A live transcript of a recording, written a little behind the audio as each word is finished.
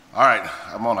All right,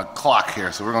 I'm on a clock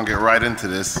here, so we're going to get right into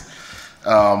this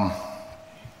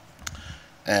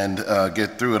and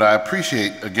get through it. I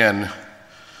appreciate, again,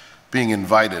 being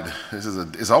invited.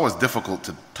 It's always difficult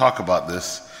to talk about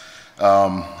this,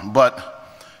 but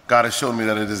God has shown me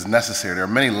that it is necessary. There are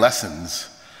many lessons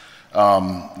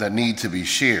that need to be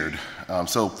shared.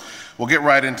 So we'll get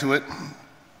right into it.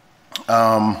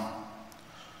 Our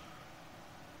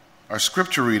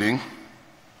scripture reading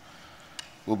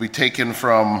will be taken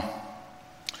from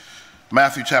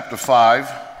Matthew chapter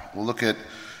 5. We'll look at,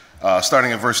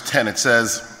 starting at verse 10. It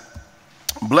says,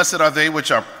 "Blessed are they which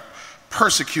are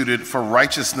persecuted for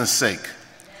righteousness' sake,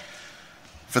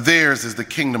 for theirs is the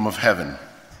kingdom of heaven.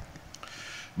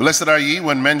 Blessed are ye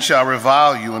when men shall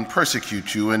revile you and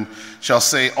persecute you, and shall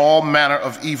say all manner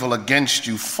of evil against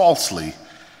you falsely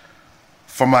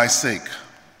for my sake.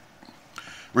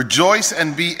 Rejoice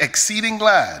and be exceeding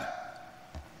glad,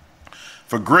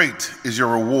 for great is your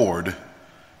reward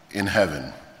in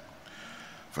heaven.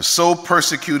 For so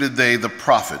persecuted they the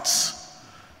prophets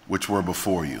which were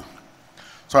before you."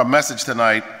 So our message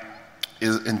tonight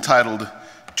is entitled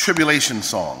Tribulation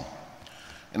Song,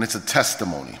 and it's a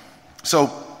testimony.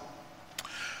 So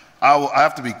I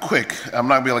have to be quick. I'm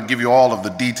not going to be able to give you all of the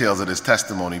details of this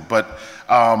testimony, but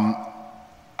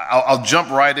I'll jump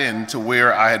right into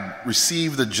where I had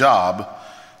received the job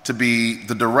to be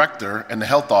the director and the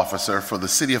health officer for the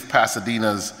city of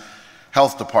Pasadena's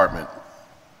health department.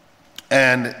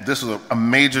 And this was a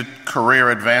major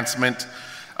career advancement.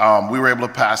 We were able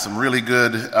to pass some really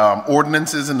good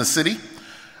ordinances in the city.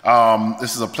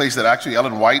 This is a place that actually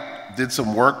Ellen White did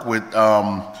some work with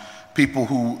people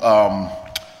who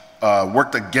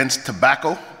worked against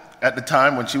tobacco at the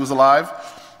time when she was alive.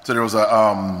 So there was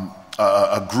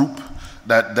a group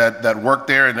that worked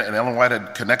there, and Ellen White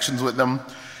had connections with them.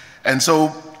 And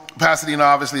so Pasadena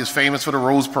obviously is famous for the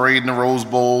Rose Parade and the Rose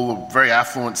Bowl, a very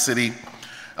affluent city.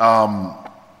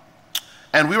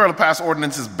 And we were able to pass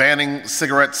ordinances banning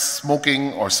cigarette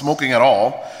smoking or smoking at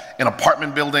all in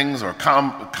apartment buildings or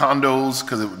condos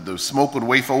because the smoke would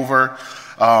waft over.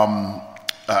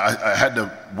 I had the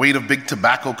weight of big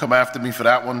tobacco come after me for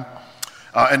that one.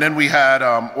 And then we had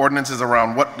ordinances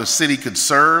around what the city could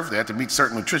serve. They had to meet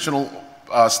certain nutritional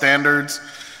standards.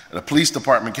 The police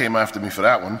department came after me for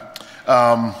that one.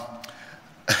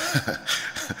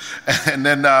 And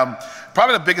then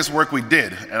probably the biggest work we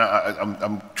did, and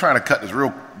I'm trying to cut this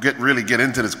really get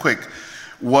into this quick,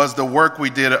 was the work we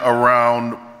did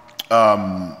around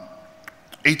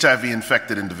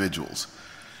HIV-infected individuals.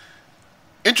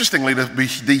 Interestingly,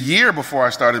 the year before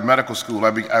I started medical school,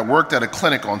 I worked at a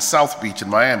clinic on South Beach in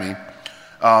Miami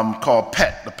called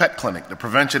the PET Clinic, the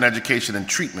Prevention, Education, and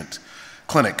Treatment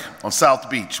Clinic on South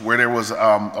Beach, where there was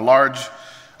a large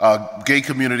gay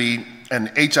community, and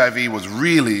HIV was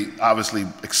really obviously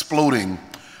exploding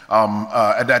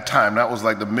at that time. That was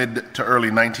like the mid to early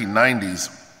 1990s.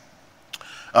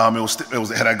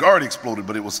 It had already exploded,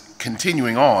 but it was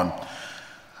continuing on.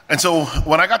 And so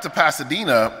when I got to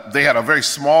Pasadena, they had a very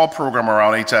small program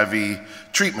around HIV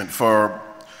treatment for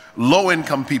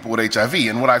low-income people with HIV.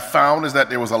 And what I found is that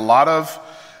there was a lot of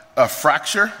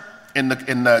fracture in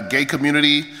the gay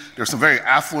community. There are some very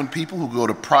affluent people who go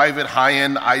to private,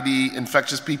 high-end ID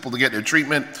infectious people to get their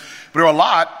treatment. But there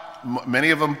were many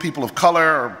of them people of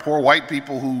color or poor white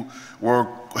people who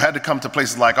had to come to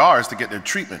places like ours to get their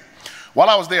treatment. While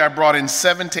I was there, I brought in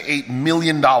 $7 to $8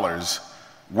 million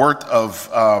worth of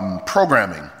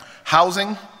programming,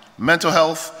 housing, mental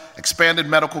health, expanded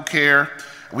medical care.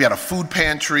 We had a food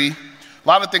pantry. A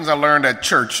lot of things I learned at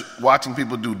church, watching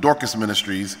people do Dorcas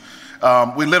ministries,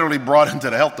 we literally brought into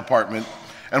the health department,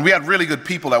 and we had really good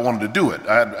people that wanted to do it.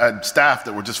 I had staff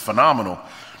that were just phenomenal.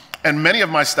 And many of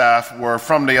my staff were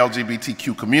from the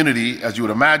LGBTQ community, as you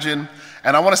would imagine,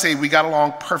 and I want to say we got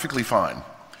along perfectly fine.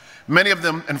 Many of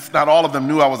them, and not all of them,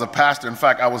 knew I was a pastor. In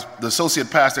fact, I was the associate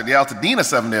pastor at the Altadena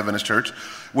Seventh-day Adventist Church,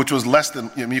 which was less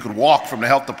than, you could walk from the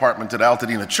health department to the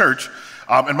Altadena Church,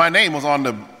 and my name was on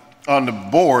the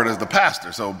board as the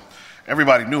pastor. So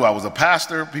everybody knew I was a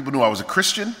pastor. People knew I was a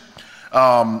Christian.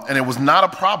 And it was not a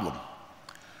problem.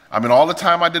 I mean, all the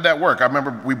time I did that work, I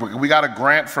remember we got a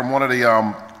grant from one of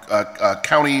the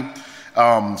county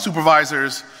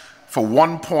supervisors for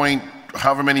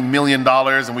however many million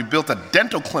dollars, and we built a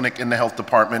dental clinic in the health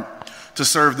department to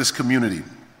serve this community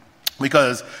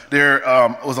because there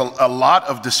was a lot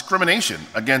of discrimination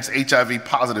against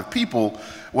HIV-positive people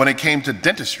when it came to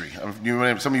dentistry.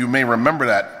 Some of you may remember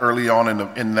that early on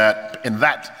in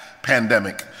that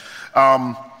pandemic.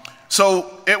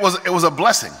 So it was a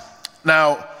blessing.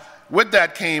 Now, with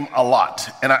that came a lot.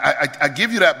 And I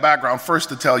give you that background first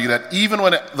to tell you that even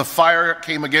when the fire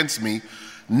came against me,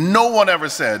 no one ever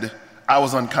said I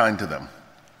was unkind to them.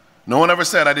 No one ever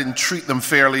said I didn't treat them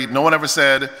fairly. No one ever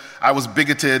said I was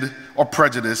bigoted or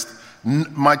prejudiced.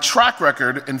 My track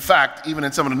record, in fact, even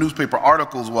in some of the newspaper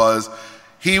articles, was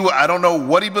I don't know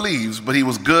what he believes, but he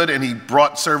was good and he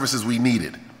brought services we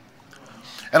needed.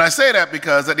 And I say that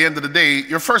because at the end of the day,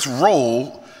 your first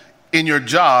role in your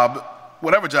job,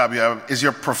 whatever job you have, is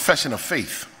your profession of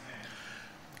faith.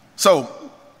 So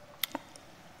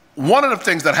one of the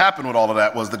things that happened with all of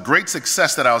that was the great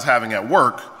success that I was having at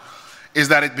work is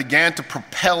that it began to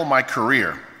propel my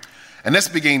career. And this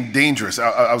became dangerous.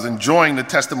 I was enjoying the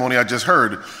testimony I just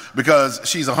heard because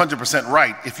she's 100%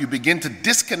 right. If you begin to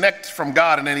disconnect from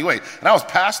God in any way, and I was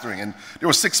pastoring, and there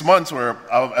were 6 months where,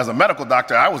 as a medical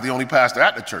doctor, I was the only pastor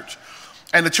at the church.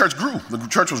 And the church grew. The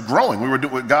church was growing.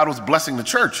 God was blessing the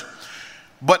church.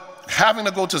 But having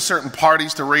to go to certain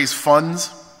parties to raise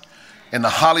funds in the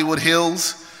Hollywood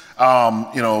Hills, some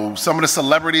of the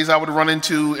celebrities I would run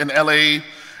into in LA,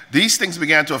 these things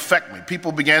began to affect me.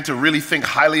 People began to really think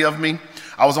highly of me.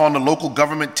 I was on the local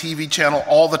government TV channel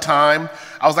all the time.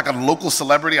 I was like a local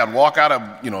celebrity. I'd walk out of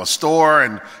a store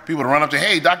and people would run up to,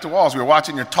 hey, Dr. Walsh, we were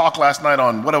watching your talk last night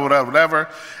on whatever.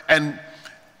 And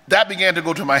that began to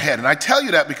go to my head. And I tell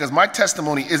you that because my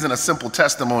testimony isn't a simple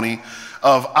testimony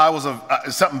of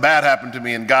something bad happened to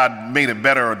me and God made it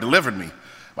better or delivered me.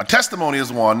 My testimony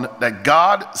is one that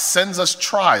God sends us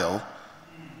trial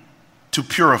to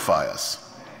purify us.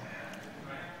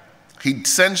 He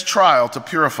sends trial to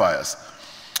purify us.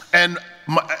 And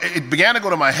it began to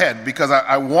go to my head because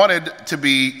I wanted to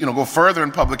go further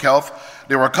in public health.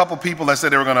 There were a couple people that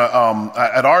said they were going to,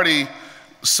 I'd already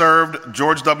served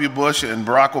George W. Bush and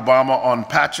Barack Obama on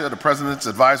PACHA, the President's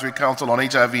Advisory Council on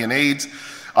HIV and AIDS.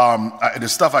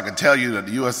 There's stuff I can tell you that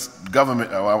the U.S.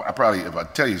 government, if I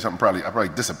tell you something, I probably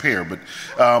disappear. But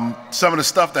some of the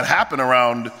stuff that happened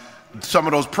around some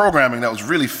of those programming that was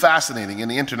really fascinating in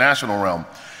the international realm.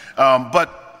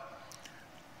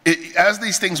 As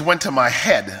these things went to my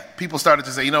head, people started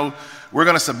to say, we're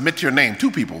going to submit your name, 2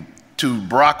 people, to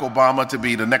Barack Obama to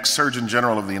be the next Surgeon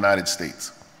General of the United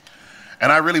States.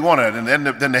 And I really wanted it. And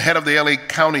then the head of the LA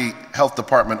County Health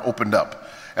Department opened up.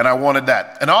 And I wanted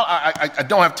that. And I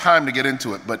don't have time to get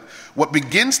into it, but what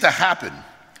begins to happen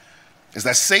is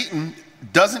that Satan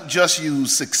doesn't just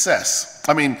use success.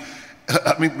 Let me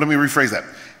rephrase that.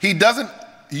 He doesn't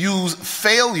use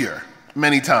failure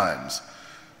many times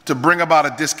to bring about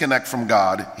a disconnect from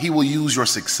God. He will use your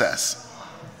success.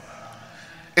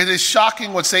 It is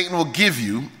shocking what Satan will give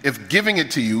you if giving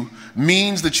it to you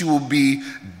means that you will be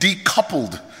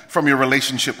decoupled from your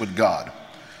relationship with God.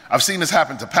 I've seen this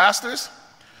happen to pastors.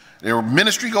 Their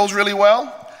ministry goes really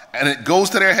well, and it goes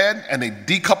to their head, and they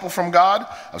decouple from God.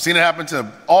 I've seen it happen to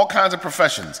all kinds of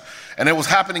professions, and it was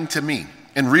happening to me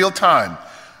in real time.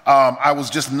 I was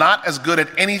just not as good at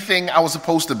anything I was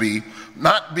supposed to be,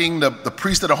 not being the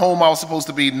priest of the home I was supposed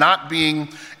to be, not being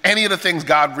any of the things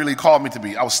God really called me to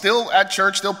be. I was still at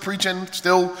church, still preaching,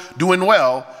 still doing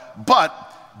well, but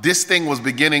this thing was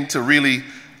beginning to really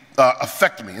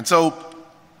affect me. And so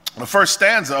the first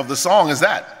stanza of the song is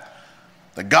that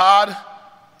God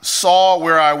saw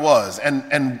where I was.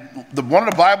 And one of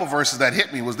the Bible verses that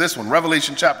hit me was this one.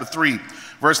 Revelation chapter 3,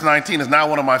 verse 19 is now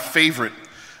one of my favorite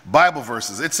Bible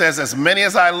verses. It says, as many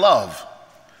as I love,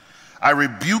 I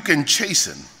rebuke and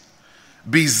chasten.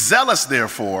 Be zealous,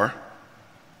 therefore,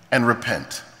 and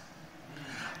repent.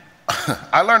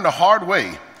 I learned the hard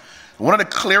way. One of the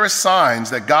clearest signs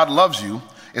that God loves you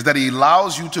is that he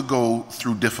allows you to go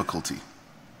through difficulty.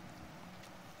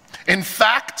 In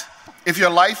fact, if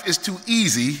your life is too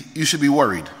easy, you should be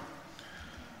worried.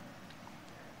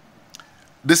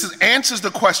 This answers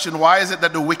the question, why is it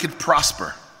that the wicked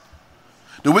prosper?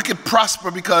 The wicked prosper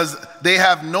because they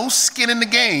have no skin in the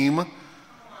game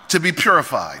to be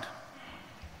purified.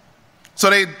 So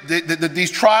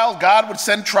these trials, God would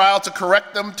send trials to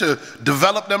correct them, to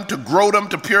develop them, to grow them,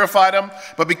 to purify them.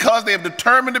 But because they have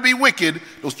determined to be wicked,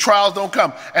 those trials don't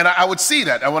come. And I would see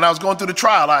that. And when I was going through the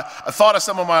trial, I thought of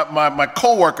some of my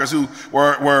co-workers who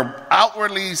were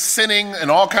outwardly sinning and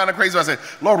all kind of crazy. I said,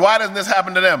 Lord, why doesn't this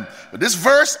happen to them? But this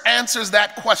verse answers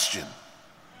that question.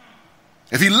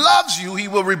 If he loves you, he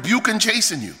will rebuke and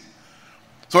chasten you.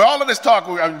 So all of this talk,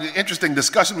 interesting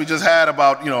discussion we just had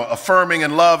about, affirming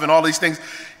and love and all these things.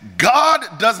 God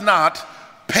does not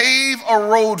pave a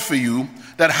road for you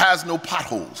that has no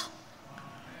potholes.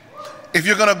 If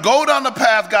you're going to go down the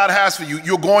path God has for you,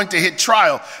 you're going to hit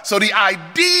trial. So the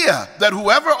idea that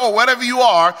whoever or whatever you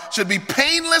are should be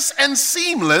painless and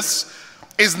seamless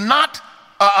is not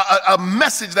a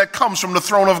message that comes from the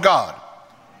throne of God.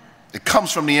 It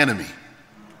comes from the enemy.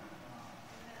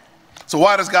 So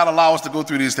why does God allow us to go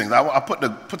through these things? I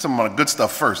put some of the good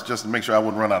stuff first, just to make sure I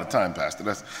wouldn't run out of time, Pastor.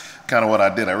 That's kind of what I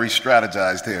did. I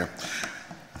re-strategized here.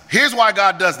 Here's why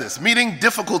God does this. Meeting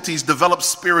difficulties develops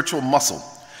spiritual muscle.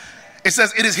 It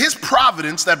says, it is his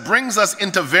providence that brings us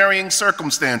into varying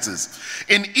circumstances.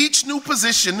 In each new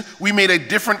position, we meet a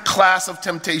different class of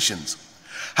temptations.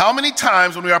 How many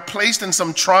times when we are placed in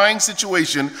some trying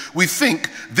situation, we think,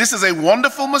 this is a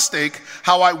wonderful mistake,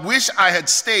 how I wish I had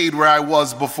stayed where I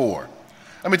was before.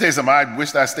 Let me tell you something, I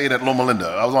wished I stayed at Loma Linda.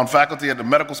 I was on faculty at the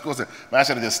medical school, I said, man, I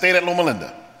should have just stayed at Loma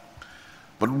Linda.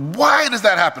 But why does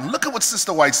that happen? Look at what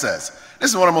Sister White says. This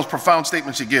is one of the most profound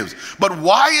statements she gives. But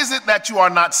why is it that you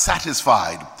are not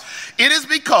satisfied? It is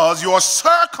because your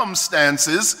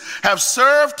circumstances have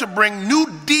served to bring new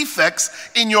defects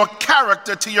in your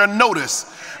character to your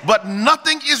notice. But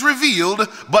nothing is revealed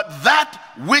but that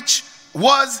which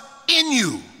was in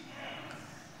you.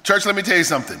 Church, let me tell you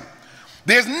something.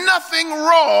 There's nothing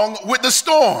wrong with the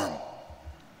storm.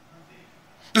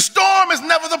 The storm is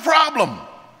never the problem.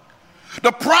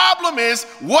 The problem is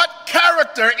what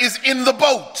character is in the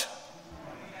boat.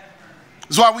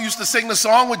 That's why we used to sing the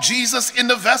song with Jesus in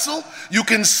the vessel. You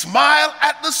can smile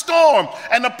at the storm.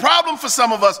 And the problem for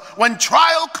some of us, when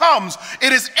trial comes,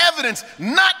 it is evidence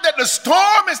not that the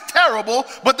storm is terrible,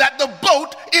 but that the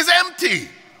boat is empty.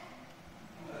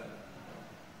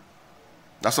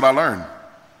 That's what I learned.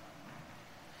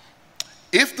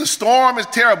 If the storm is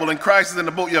terrible and Christ is in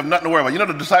the boat, you have nothing to worry about. You know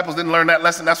the disciples didn't learn that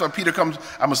lesson. That's why Peter comes,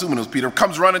 I'm assuming it was Peter,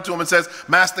 comes running to him and says,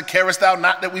 Master, carest thou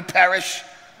not that we perish?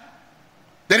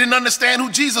 They didn't understand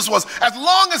who Jesus was. As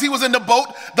long as he was in the boat,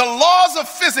 the laws of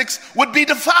physics would be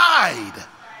defied.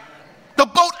 The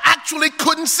boat actually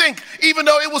couldn't sink, even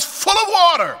though it was full of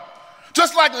water.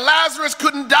 Just like Lazarus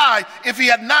couldn't die if he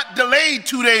had not delayed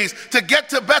 2 days to get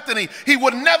to Bethany. He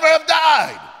would never have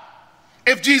died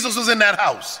if Jesus was in that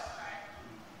house.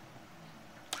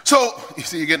 So, you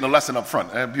see, you're getting a lesson up front.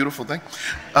 A beautiful thing.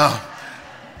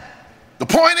 The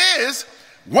point is,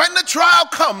 when the trial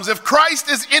comes, if Christ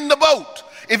is in the boat,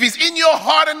 if he's in your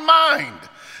heart and mind,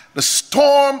 the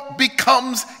storm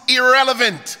becomes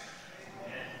irrelevant.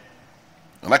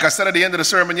 And like I said at the end of the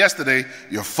sermon yesterday,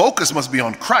 your focus must be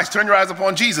on Christ. Turn your eyes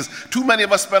upon Jesus. Too many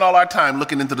of us spend all our time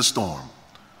looking into the storm.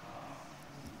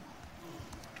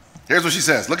 Here's what she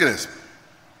says. Look at this.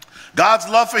 God's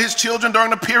love for his children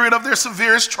during the period of their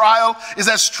severest trial is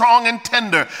as strong and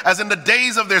tender as in the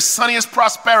days of their sunniest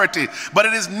prosperity. But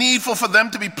it is needful for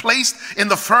them to be placed in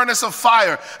the furnace of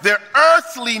fire. Their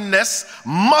earthliness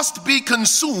must be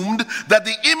consumed, that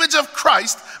the image of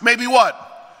Christ may be what?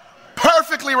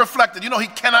 Perfectly reflected. You know, he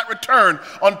cannot return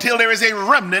until there is a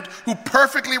remnant who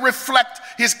perfectly reflect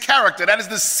his character. That is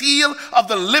the seal of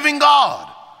the living God.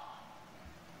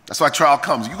 That's why trial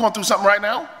comes. You going through something right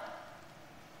now?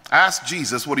 Ask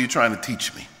Jesus, what are you trying to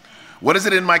teach me? What is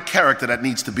it in my character that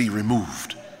needs to be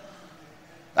removed?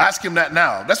 Ask him that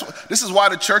now. This is why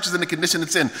the church is in the condition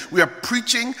it's in. We are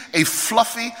preaching a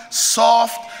fluffy,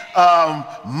 soft,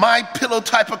 my pillow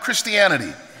type of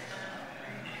Christianity.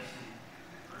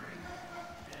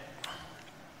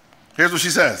 Here's what she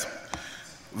says.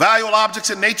 Valuable objects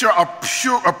in nature are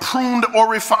pruned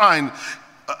or refined.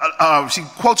 She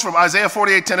quotes from Isaiah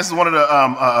 48:10. This is one of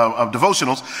the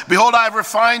devotionals. Behold, I have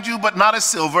refined you, but not as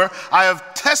silver. I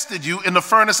have tested you in the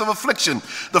furnace of affliction.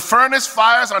 The furnace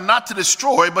fires are not to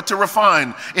destroy, but to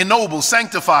refine, ennoble,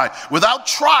 sanctify. Without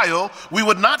trial, we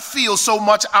would not feel so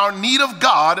much our need of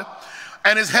God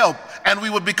and his help, and we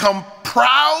would become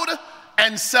proud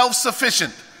and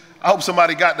self-sufficient. I hope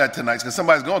somebody got that tonight, because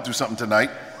somebody's going through something tonight.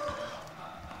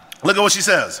 Look at what she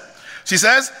says. She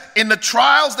says, in the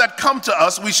trials that come to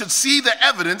us, we should see the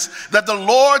evidence that the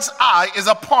Lord's eye is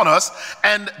upon us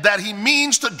and that he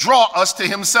means to draw us to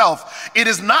himself. It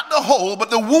is not the whole,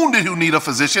 but the wounded who need a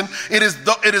physician. It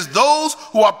is those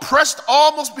who are pressed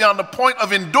almost beyond the point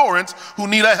of endurance who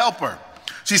need a helper.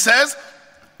 She says,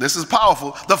 this is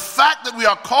powerful, the fact that we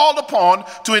are called upon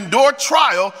to endure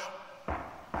trial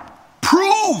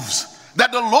proves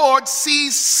that the Lord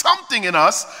sees something in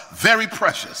us very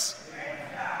precious.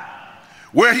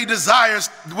 Which he desires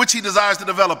to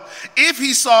develop. If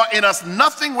he saw in us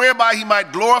nothing whereby he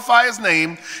might glorify his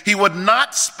name, he would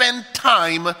not spend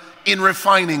time in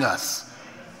refining us.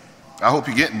 I hope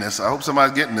you're getting this. I hope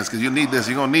somebody's getting this, because you need this.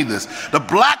 You're going to need this. The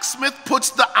blacksmith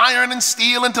puts the iron and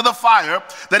steel into the fire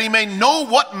that he may know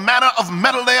what manner of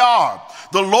metal they are.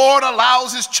 The Lord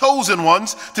allows his chosen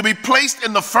ones to be placed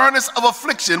in the furnace of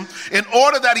affliction in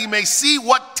order that he may see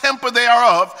what temper they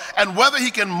are of and whether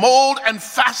he can mold and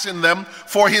fashion them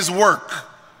for his work.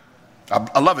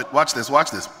 I love it. Watch this.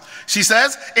 Watch this. She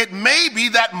says, it may be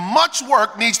that much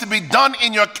work needs to be done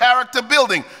in your character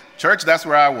building. Church, that's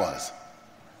where I was.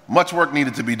 Much work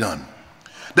needed to be done.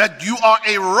 That you are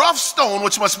a rough stone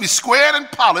which must be squared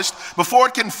and polished before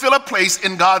it can fill a place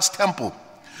in God's temple.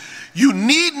 You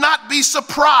need not be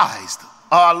surprised,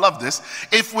 I love this,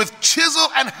 if with chisel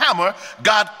and hammer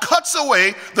God cuts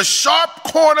away the sharp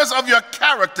corners of your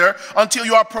character until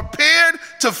you are prepared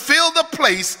to fill the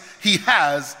place he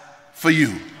has for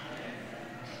you.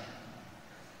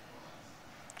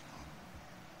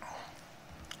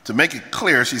 To make it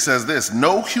clear, she says this: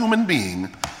 no human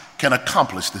being can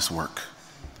accomplish this work.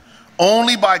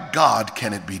 Only by God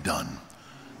can it be done.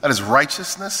 That is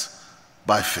righteousness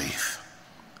by faith.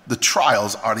 The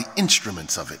trials are the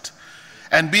instruments of it.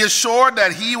 And be assured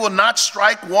that he will not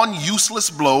strike one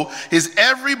useless blow. His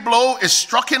every blow is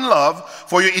struck in love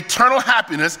for your eternal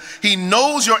happiness. He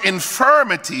knows your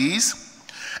infirmities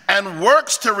and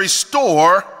works to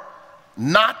restore,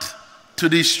 not to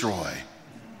destroy.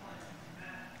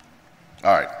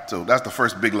 All right, so that's the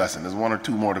first big lesson. There's one or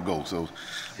two more to go, so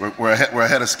we're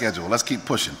ahead of schedule. Let's keep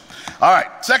pushing. All right,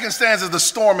 second stanza is the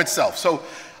storm itself. So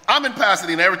I'm in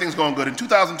Pasadena, everything's going good. In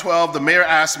 2012, the mayor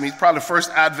asked me, probably the first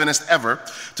Adventist ever,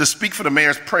 to speak for the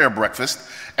mayor's prayer breakfast,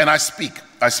 and I speak.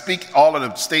 I speak. All of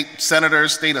the state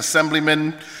senators, state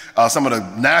assemblymen, some of the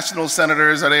national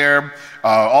senators are there,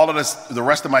 all of the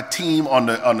rest of my team on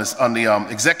the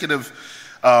executive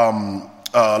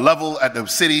level at the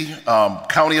city,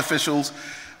 county officials,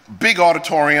 big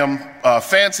auditorium,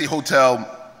 fancy hotel,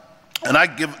 and I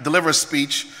deliver a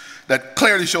speech that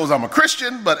clearly shows I'm a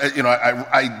Christian, but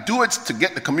I do it to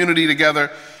get the community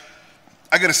together.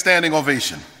 I get a standing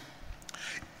ovation.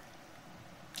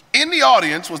 In the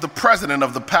audience was the president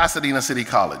of the Pasadena City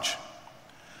College.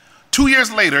 2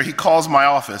 years later, he calls my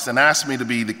office and asks me to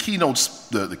be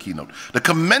the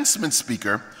commencement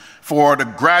speaker for the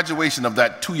graduation of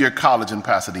that 2-year college in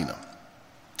Pasadena.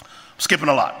 I'm skipping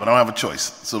a lot, but I don't have a choice.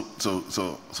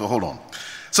 So hold on.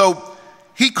 So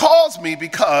he calls me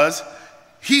because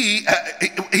he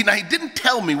didn't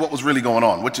tell me what was really going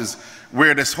on, which is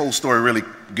where this whole story really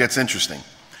gets interesting.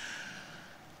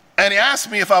 And he asked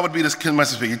me if I would be this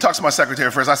commencement speaker. He talks to my secretary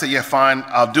first. I said, yeah, fine,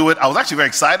 I'll do it. I was actually very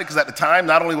excited because at the time,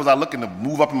 not only was I looking to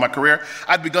move up in my career,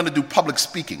 I'd begun to do public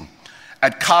speaking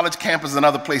at college campuses and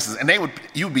other places. And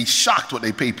you'd be shocked what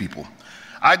they pay people.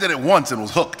 I did it once and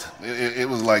was hooked. It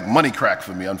was like money crack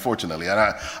for me, unfortunately. And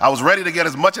I was ready to get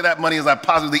as much of that money as I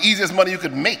possibly, the easiest money you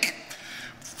could make.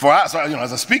 So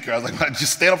as a speaker, I was like,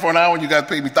 just stand up for an hour and you guys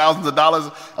pay me thousands of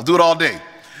dollars. I'll do it all day.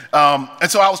 And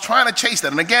so I was trying to chase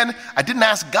that. And again, I didn't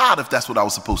ask God if that's what I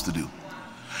was supposed to do.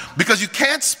 Because you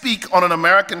can't speak on an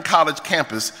American college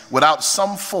campus without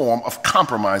some form of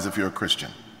compromise if you're a Christian.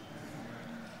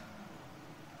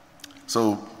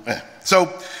 So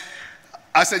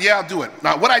I said, yeah, I'll do it.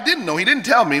 Now, what I didn't know, he didn't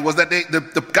tell me, was that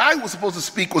the guy who was supposed to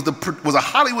speak was a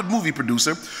Hollywood movie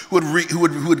producer who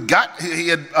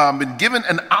had been given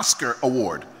an Oscar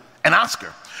award, an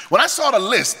Oscar. When I saw the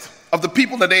list of the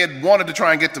people that they had wanted to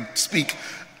try and get to speak,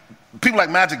 people like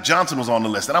Magic Johnson was on the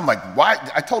list. And I'm like, why?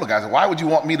 I told the guy, why would you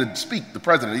want me to speak, the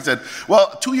president? He said, well,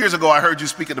 2 years ago, I heard you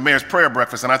speak at the mayor's prayer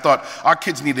breakfast, and I thought our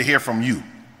kids need to hear from you.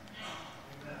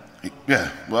 Yeah,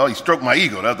 well, he stroked my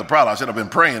ego. That's the problem. I should have been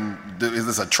praying, is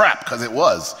this a trap? Because it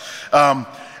was. And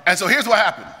so here's what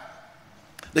happened.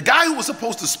 The guy who was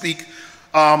supposed to speak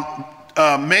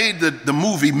made the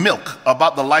movie Milk,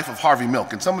 about the life of Harvey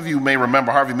Milk. And some of you may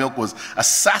remember Harvey Milk was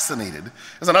assassinated.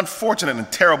 It's an unfortunate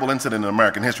and terrible incident in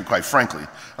American history, quite frankly. I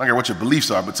don't care what your beliefs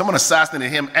are, but someone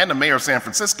assassinated him and the mayor of San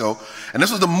Francisco. And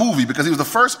this was the movie because he was the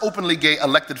first openly gay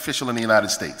elected official in the United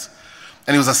States.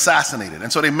 And he was assassinated.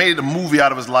 And so they made a movie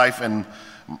out of his life, and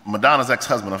Madonna's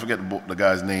ex-husband, I forget the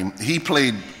guy's name, he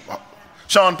played,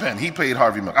 Sean Penn, he played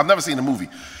Harvey Milk. I've never seen the movie,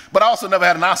 but I also never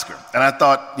had an Oscar. And I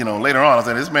thought, later on, I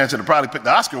said, this man should have probably picked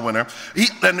the Oscar winner.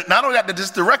 And not only that,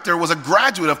 this director was a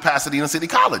graduate of Pasadena City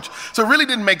College. So it really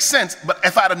didn't make sense, but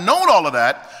if I'd have known all of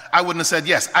that, I wouldn't have said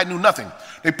yes. I knew nothing.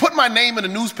 They put my name in the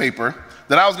newspaper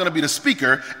that I was going to be the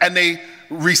speaker, and they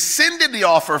rescinded the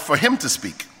offer for him to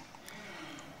speak.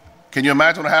 Can you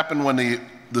imagine what happened when the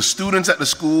students at the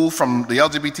school from the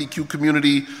LGBTQ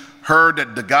community heard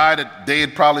that the guy that they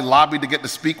had probably lobbied to get to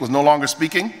speak was no longer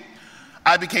speaking?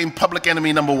 I became public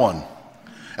enemy number one.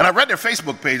 And I read their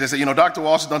Facebook page. They said, Dr.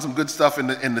 Walsh has done some good stuff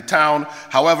in the town.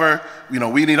 However,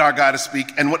 we need our guy to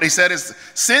speak. And what they said is,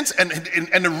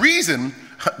 the reason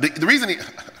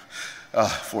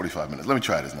 45 minutes. Let me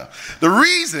try this now. The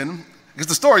reason,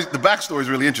 because the backstory is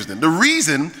really interesting. The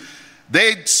reason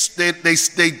they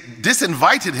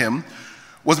disinvited him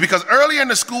was because earlier in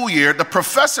the school year, the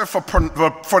professor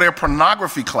for their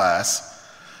pornography class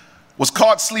was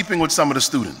caught sleeping with some of the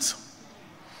students.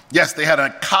 Yes, they had a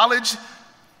college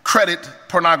credit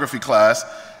pornography class,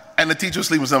 and the teacher was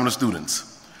sleeping with some of the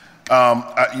students.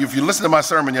 If you listen to my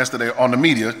sermon yesterday on the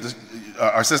media,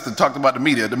 our sister talked about the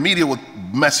media will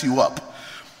mess you up.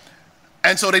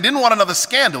 And so they didn't want another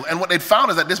scandal. And what they found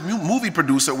is that this movie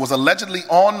producer was allegedly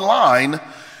online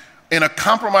in a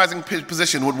compromising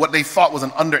position with what they thought was an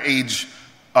underage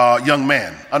young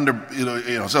man.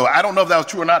 So I don't know if that was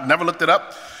true or not, never looked it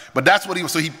up. But that's what he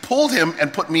was. So he pulled him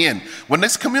and put me in. When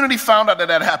this community found out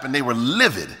that happened, they were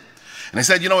livid. And they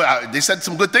said, they said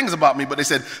some good things about me, but they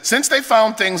said, since they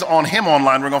found things on him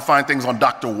online, we're going to find things on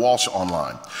Dr. Walsh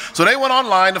online. So they went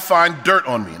online to find dirt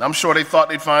on me. And I'm sure they thought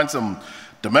they'd find some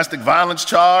domestic violence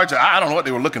charge. I don't know what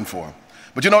they were looking for.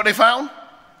 But you know what they found?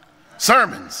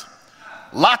 Sermons.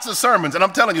 Lots of sermons. And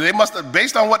I'm telling you, they must have,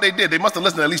 based on what they did, they must have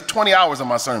listened to at least 20 hours of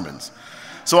my sermons.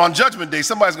 So on Judgment Day,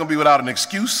 somebody's going to be without an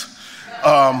excuse.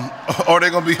 Or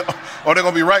they're going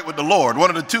to be right with the Lord,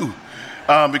 one of the two,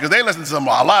 because they listened to a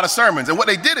lot of sermons. And what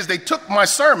they did is they took my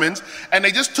sermons and they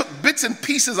just took bits and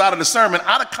pieces out of the sermon,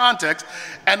 out of context,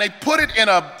 and they put it in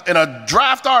a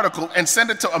draft article and sent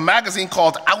it to a magazine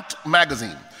called Out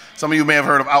Magazine. Some of you may have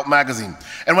heard of Out Magazine.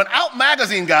 And when Out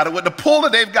Magazine got it, with the pull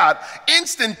that they've got,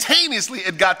 instantaneously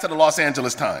it got to the Los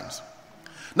Angeles Times.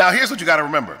 Now here's what you got to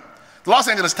remember. The Los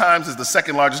Angeles Times is the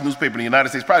second largest newspaper in the United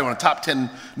States, probably one of the top 10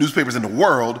 newspapers in the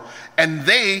world, and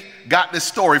they got this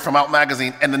story from Out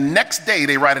Magazine, and the next day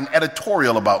they write an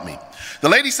editorial about me. The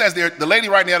lady says the lady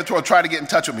writing the editorial tried to get in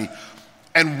touch with me,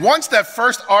 and once that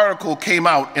first article came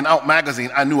out in Out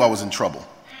Magazine, I knew I was in trouble.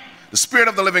 The Spirit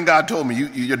of the living God told me,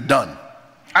 you're done.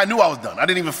 I knew I was done. I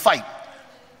didn't even fight.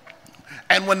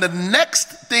 And when the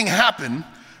next thing happened,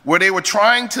 where they were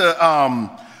trying to,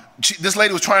 this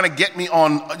lady was trying to get me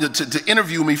on to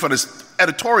interview me for this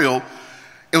editorial,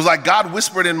 it was like God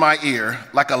whispered in my ear,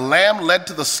 like a lamb led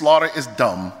to the slaughter is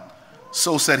dumb,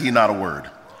 so said he not a word.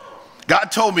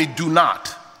 God told me, do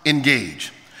not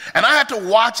engage. And I had to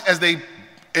watch as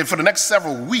for the next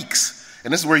several weeks,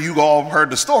 and this is where you all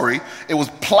heard the story, it was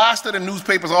plastered in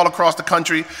newspapers all across the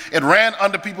country. It ran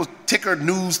under people's ticker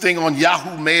news thing on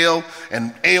Yahoo Mail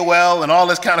and AOL and all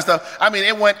this kind of stuff. I mean,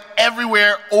 it went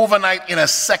everywhere overnight in a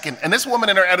second. And this woman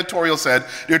in her editorial said,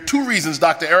 there are two reasons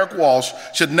Dr. Eric Walsh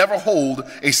should never hold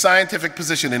a scientific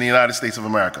position in the United States of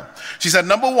America. She said,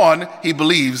 number one, he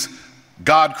believes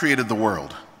God created the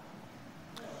world.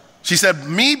 She said,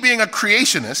 me being a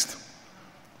creationist,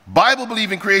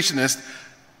 Bible-believing creationist,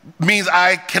 means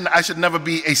I should never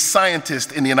be a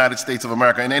scientist in the United States of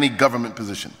America in any government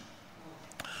position.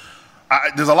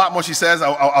 There's a lot more she says.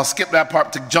 I'll skip that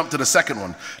part to jump to the second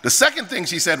one. The second thing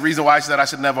she said, reason why she said I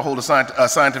should never hold a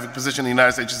scientific position in the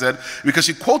United States, she said, because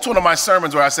she quotes one of my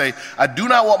sermons where I say, I do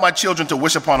not want my children to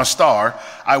wish upon a star.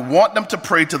 I want them to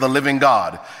pray to the living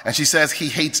God. And she says he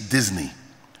hates Disney.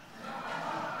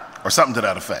 Or something to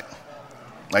that effect.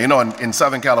 Now, you know, in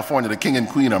Southern California, the king and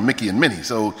queen are Mickey and Minnie.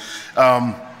 So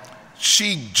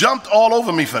she jumped all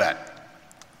over me for that.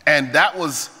 And that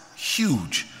was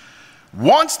huge.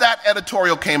 Once that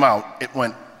editorial came out, it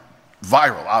went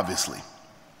viral, obviously.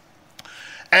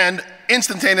 And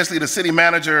instantaneously, the city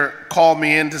manager called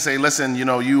me in to say, listen, you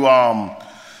know,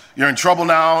 you're in trouble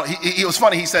now. He was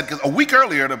funny. He said, because a week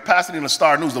earlier, the Pasadena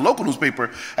Star News, the local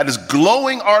newspaper, had this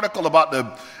glowing article about the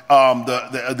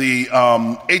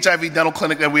HIV dental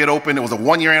clinic that we had opened. It was a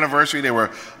 1-year anniversary. They were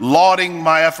lauding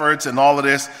my efforts and all of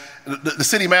this. The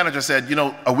city manager said, you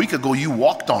know, a week ago you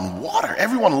walked on water.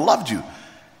 Everyone loved you.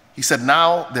 He said,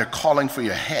 now they're calling for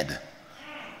your head.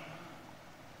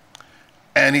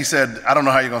 And he said, I don't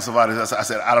know how you're going to survive this. I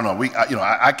said, I don't know.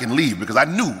 I can leave because I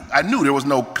knew there was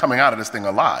no coming out of this thing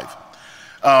alive,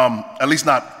 at least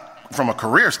not from a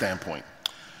career standpoint.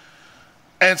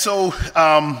 And so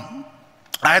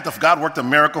God worked a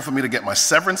miracle for me to get my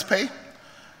severance pay.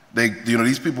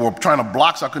 These people were trying to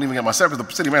block, so I couldn't even get my severance.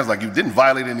 The city manager's like, you didn't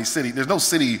violate any city. There's no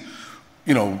city,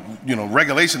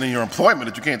 regulation in your employment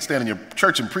that you can't stand in your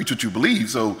church and preach what you believe.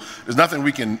 So there's nothing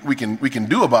we can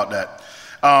do about that.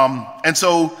 And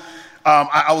so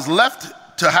I was left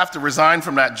to have to resign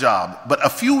from that job. But a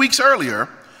few weeks earlier,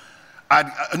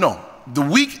 the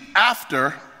week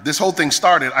after this whole thing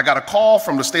started, I got a call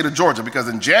from the state of Georgia because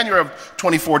in January of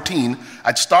 2014,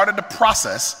 I'd started the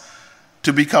process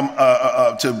to become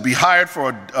to be hired for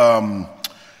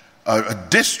a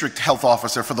district health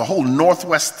officer for the whole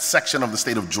northwest section of the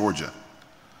state of Georgia.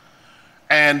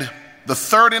 And the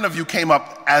third interview came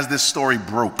up as this story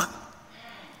broke.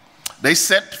 They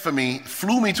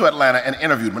flew me to Atlanta and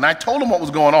interviewed me. And I told them what was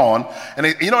going on.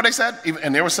 And you know what they said?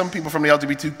 And there were some people from the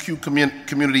LGBTQ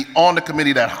community on the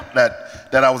committee that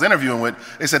I was interviewing with.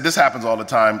 They said, this happens all the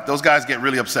time. Those guys get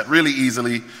really upset really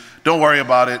easily. Don't worry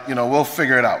about it. We'll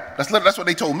figure it out. That's what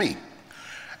they told me.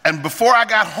 And before I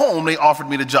got home, they offered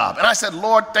me the job. And I said,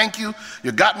 Lord, thank you.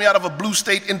 You got me out of a blue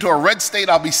state into a red state.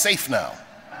 I'll be safe now.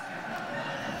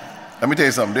 Let me tell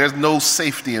you something. There's no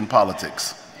safety in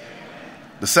politics.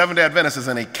 The Seventh-day Adventist is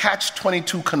in a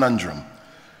catch-22 conundrum.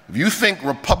 If you think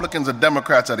Republicans or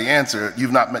Democrats are the answer,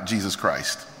 you've not met Jesus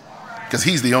Christ. Because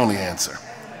he's the only answer.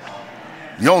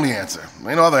 The only answer.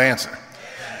 Ain't no other answer.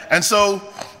 And so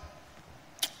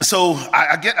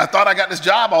I thought I got this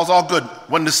job. I was all good.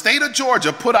 When the state of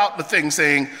Georgia put out the thing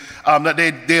saying that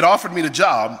they'd offered me the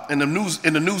job in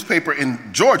the newspaper in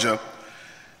Georgia,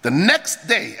 the next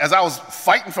day, as I was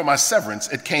fighting for my severance,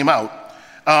 it came out.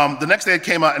 The next day it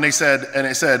came out and they said,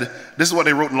 this is what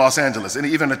they wrote in Los Angeles, and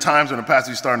even the Times and the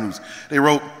Pasadena Star News. They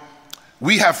wrote,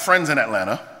 "We have friends in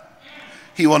Atlanta.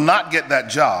 He will not get that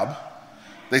job."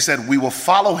 They said, "We will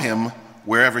follow him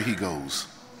wherever he goes."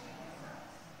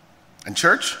 And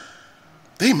church,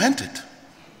 they meant it.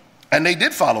 And they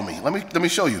did follow me. Let me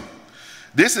show you.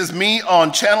 This is me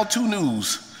on Channel 2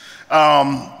 News.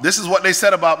 This is what they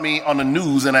said about me on the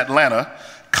news in Atlanta.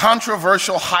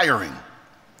 Controversial hiring.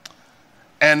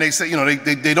 And they say,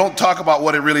 they don't talk about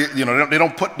what it really, they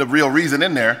don't put the real reason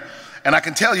in there. And I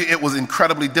can tell you it was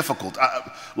incredibly difficult.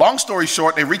 Long story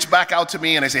short, they reached back out to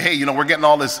me and they say, hey, we're getting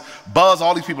all this buzz.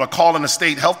 All these people are calling the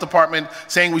state health department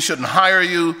saying we shouldn't hire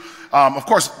you. Of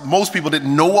course, most people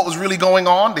didn't know what was really going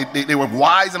on. They were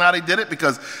wise in how they did it,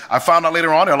 because I found out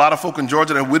later on there are a lot of folk in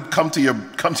Georgia that would come to your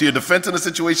defense in a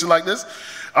situation like this.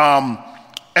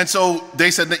 And so they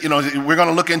said that, we're going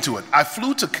to look into it. I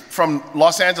flew from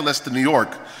Los Angeles to New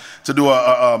York to do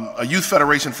a youth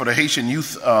federation for the Haitian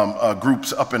youth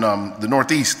groups up in the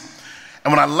Northeast.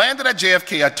 And when I landed at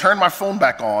JFK, I turned my phone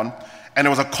back on, and there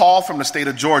was a call from the state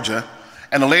of Georgia.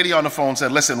 And the lady on the phone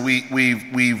said, listen,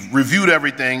 we've reviewed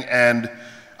everything, and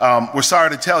we're sorry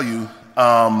to tell you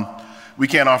we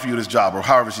can't offer you this job, or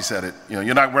however she said it.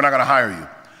 We're not going to hire you.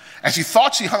 And she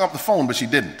thought she hung up the phone, but she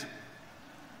didn't.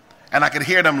 And I could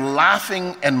hear them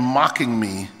laughing and mocking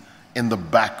me in the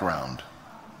background.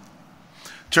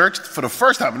 Church, for the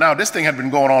first time, now this thing had been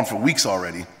going on for weeks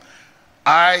already,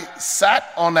 I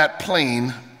sat on that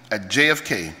plane at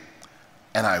JFK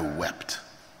and I wept.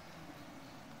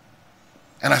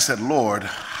 And I said, Lord,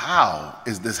 how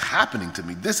is this happening to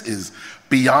me? This is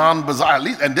beyond bizarre. At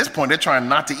least at this point, they're trying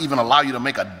not to even allow you to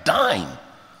make a dime.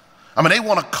 I mean, they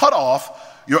want to cut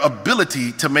off your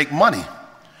ability to make money.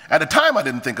 At the time, I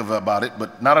didn't think about it,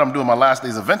 but now that I'm doing my last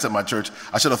day's events at my church,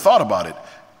 I should have thought about it.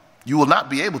 You will not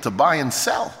be able to buy and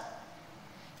sell.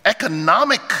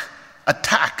 Economic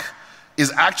attack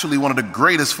is actually one of the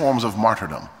greatest forms of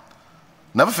martyrdom.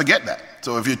 Never forget that.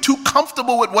 So if you're too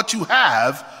comfortable with what you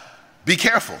have, be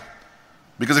careful.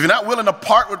 Because if you're not willing to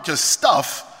part with your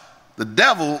stuff, the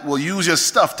devil will use your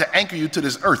stuff to anchor you to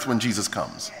this earth when Jesus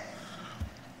comes.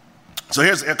 So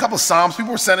here's a couple of Psalms.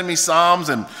 People were sending me Psalms,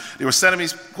 and they were sending me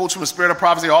quotes from the Spirit of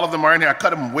Prophecy. All of them are in here. I cut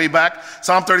them way back.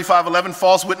 Psalm 35:11,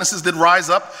 false witnesses did rise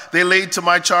up. They laid to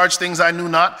my charge things I knew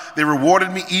not. They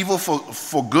rewarded me evil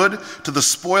for good, to the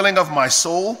spoiling of my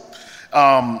soul.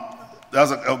 That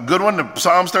was a good one,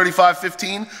 Psalms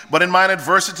 35:15. But in mine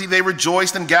adversity they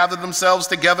rejoiced and gathered themselves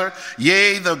together.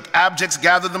 Yea, the abjects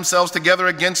gathered themselves together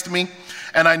against me,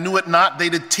 and I knew it not. They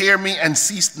did tear me and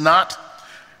ceased not.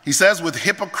 He says, with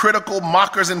hypocritical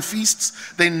mockers and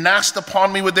feasts, they gnashed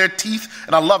upon me with their teeth.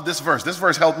 And I love this verse. This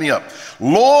verse helped me up.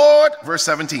 Lord, verse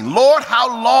 17, Lord,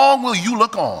 how long will you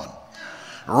look on?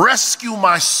 Rescue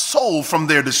my soul from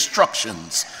their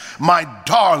destructions, my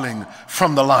darling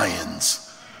from the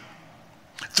lions.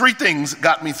 Three things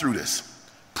got me through this: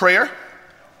 prayer,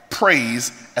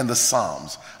 praise, and the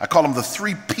Psalms. I call them the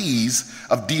 3 P's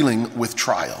of dealing with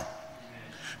trial.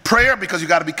 Prayer, because you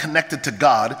got to be connected to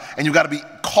God and you got to be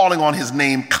calling on his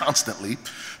name constantly.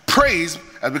 Praise,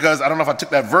 because I don't know if I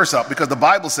took that verse up, because the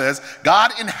Bible says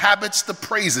God inhabits the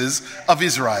praises of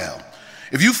Israel.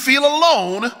 If you feel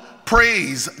alone,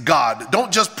 praise God.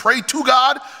 Don't just pray to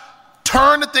God,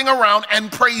 turn the thing around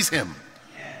and praise him.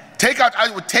 I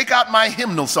would take out my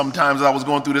hymnal sometimes as I was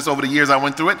going through this over the years I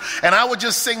went through it, and I would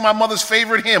just sing my mother's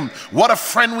favorite hymn, What a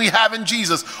Friend We Have in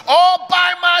Jesus, all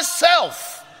by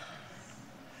myself.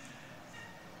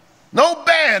 No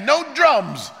band, no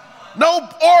drums, no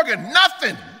organ,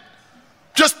 nothing.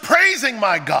 Just praising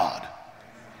my God.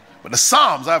 But the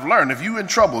Psalms, I've learned, if you're in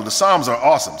trouble, the Psalms are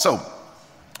awesome. So,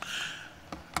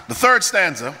 the third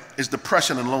stanza is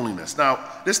depression and loneliness. Now,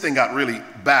 this thing got really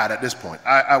bad at this point.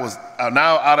 I was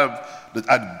now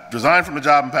I resigned from the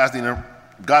job in Pasadena.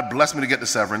 God blessed me to get the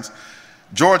severance.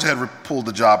 George had pulled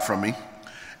the job from me.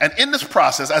 And in this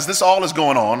process, as this all is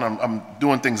going on, I'm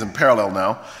doing things in parallel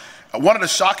now. One of the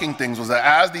shocking things was that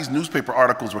as these newspaper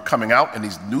articles were coming out and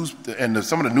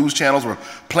some of the news channels were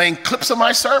playing clips of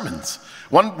my sermons.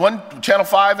 One Channel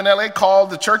 5 in LA called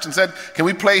the church and said, can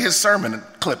we play his sermon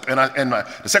clip? And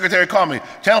the secretary called me,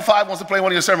 Channel 5 wants to play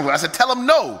one of your sermon clips. I said, tell them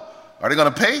no. Are they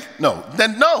going to pay? No.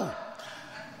 Then no.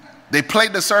 They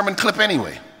played the sermon clip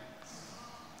anyway.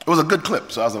 It was a good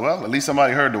clip. So I was like, well, at least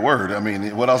somebody heard the word. I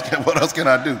mean, what else can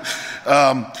I do?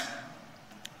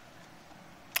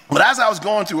 But as I was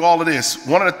going through all of this,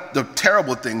 one of the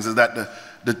terrible things is that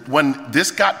when this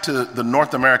got to the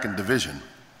North American division,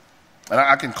 and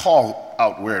I can call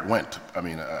out where it went. I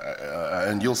mean,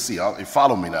 and you'll see.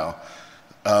 Follow me now.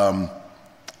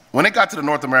 When it got to the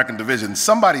North American division,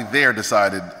 somebody there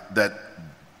decided that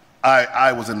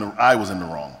I was in the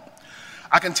wrong.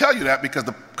 I can tell you that because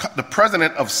the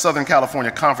president of Southern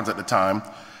California Conference at the time,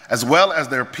 as well as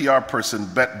their PR person,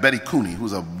 Betty Cooney,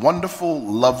 who's a wonderful,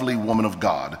 lovely woman of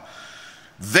God,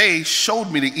 they showed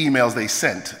me the emails they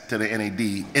sent to the NAD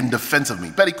in defense of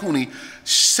me. Betty Cooney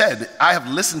said, I have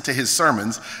listened to his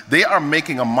sermons. They are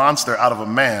making a monster out of a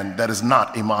man that is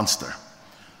not a monster.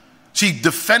 She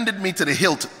defended me to the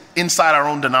hilt inside our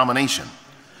own denomination.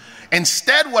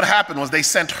 Instead, what happened was they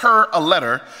sent her a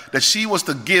letter that she was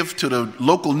to give to the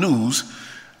local news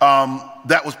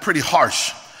that was pretty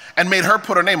harsh and made her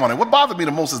put her name on it. What bothered me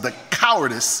the most is the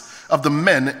cowardice of the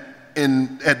men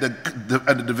at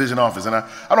the division office. And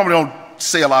I normally don't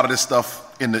say a lot of this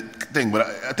stuff in the thing, but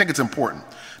I think it's important.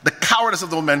 The cowardice of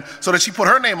those men, so that she put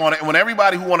her name on it, and when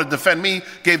everybody who wanted to defend me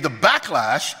gave the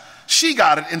backlash, she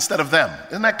got it instead of them.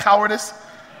 Isn't that cowardice?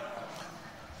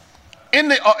 When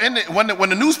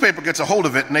the newspaper gets a hold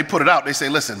of it and they put it out, they say,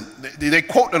 listen, they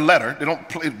quote the letter. They don't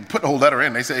put the whole letter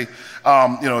in. They say,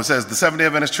 it says, the Seventh-day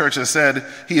Adventist Church has said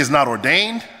he is not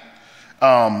ordained.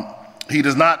 He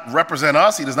does not represent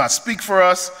us. He does not speak for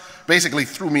us. Basically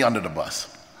threw me under the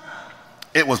bus.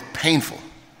 It was painful.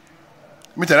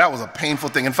 Let me tell you, that was a painful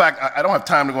thing. In fact, I don't have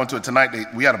time to go into it tonight.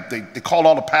 They called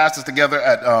all the pastors together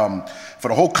for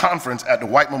the whole conference at the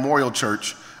White Memorial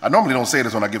Church. I normally don't say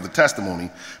this when I give the testimony.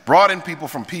 Brought in people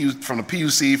from the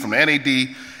PUC, from the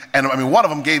NAD, and I mean, one of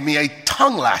them gave me a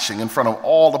tongue lashing in front of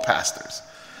all the pastors.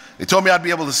 They told me I'd be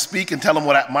able to speak and tell them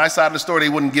my side of the story. They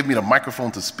wouldn't give me the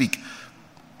microphone to speak.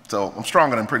 So I'm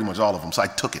stronger than pretty much all of them, so I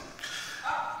took it.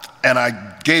 And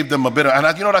I gave them a bit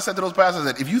of, you know what I said to those pastors?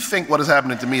 I said, if you think what is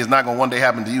happening to me is not going to one day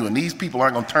happen to you, and these people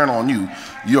aren't going to turn on you,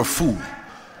 you're a fool.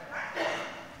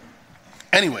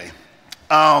 Anyway,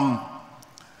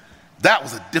 that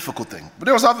was a difficult thing. But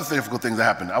there was other difficult things that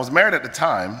happened. I was married at the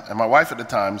time, and my wife at the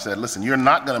time said, listen, you're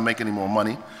not going to make any more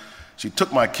money. She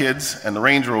took my kids and the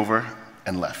Range Rover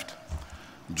and left.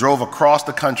 Drove across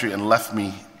the country and left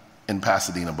me in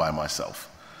Pasadena by myself.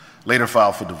 Later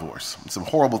filed for divorce. Some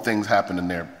horrible things happened in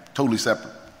there, totally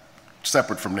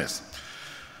separate from this.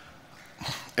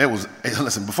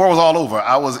 Listen, before it was all over,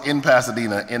 I was in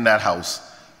Pasadena in that house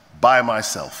by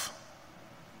myself.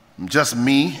 Just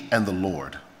me and the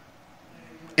Lord.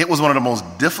 It was one of the most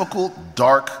difficult,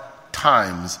 dark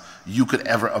times you could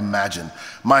ever imagine.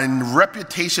 My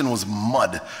reputation was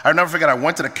mud. I'll never forget, I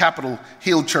went to the Capitol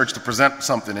Hill Church to present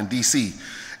something in D.C.,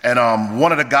 and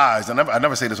one of the guys, I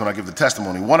never say this when I give the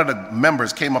testimony, one of the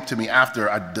members came up to me after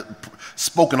I'd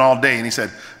spoken all day, and he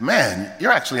said, man,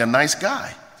 you're actually a nice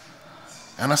guy.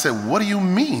 And I said, what do you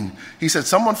mean? He said,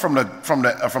 someone from the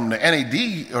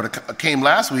NAD came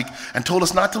last week and told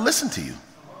us not to listen to you.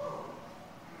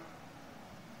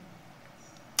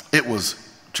 It was,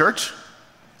 church,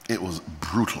 it was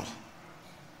brutal.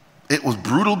 It was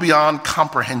brutal beyond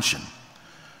comprehension.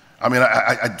 I mean,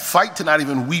 I fight to not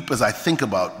even weep as I think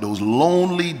about those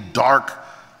lonely, dark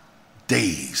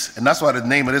days. And that's why the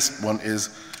name of this one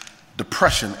is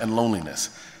Depression and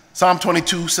Loneliness. Psalm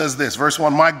 22 says this, verse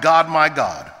 1, my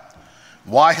God,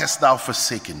 why hast thou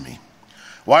forsaken me?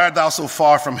 Why art thou so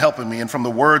far from helping me and from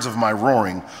the words of my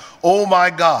roaring? O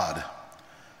my God,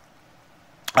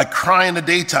 I cry in the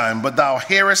daytime, but thou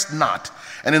hearest not,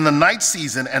 and in the night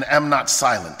season, and am not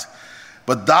silent.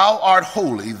 But thou art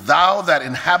holy, thou that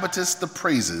inhabitest the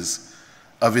praises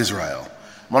of Israel.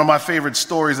 One of my favorite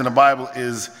stories in the Bible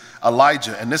is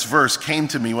Elijah, and this verse came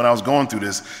to me when I was going through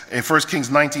this in 1 Kings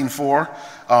 19:4.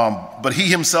 But he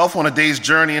himself went a day's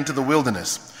journey into the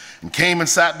wilderness and came and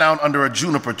sat down under a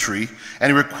juniper tree,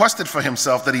 and he requested for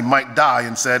himself that he might die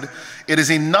and said, it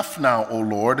is enough now, O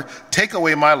Lord, take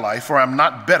away my life, for I am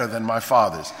not better than my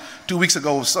fathers. 2 weeks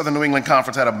ago, Southern New England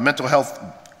Conference had a mental health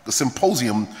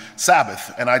symposium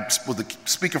Sabbath, and I was the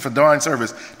speaker for divine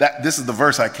service. This is the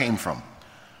verse I came from.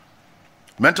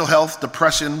 Mental health,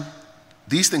 depression,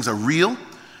 these things are real.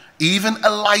 Even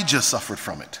Elijah suffered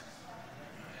from it.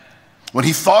 When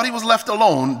he thought he was left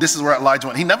alone, this is where Elijah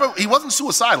went. He wasn't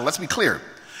suicidal, let's be clear.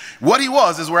 What he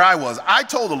was is where I was. I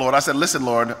told the Lord, I said, listen,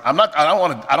 Lord, I don't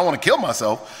want to kill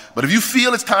myself, but if you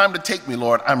feel it's time to take me,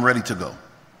 Lord, I'm ready to go.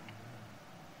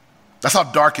 That's how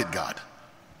dark it got.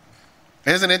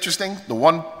 Isn't it interesting? The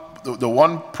one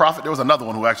prophet, there was another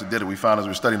one who actually did it. We found as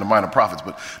we were studying the minor prophets,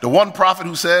 but the one prophet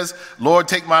who says, Lord,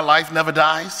 take my life, never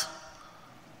dies.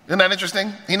 Isn't that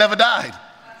interesting? He never died.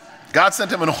 God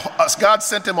sent him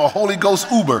a Holy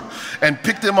Ghost Uber and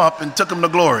picked him up and took him to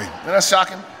glory. Isn't that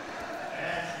shocking?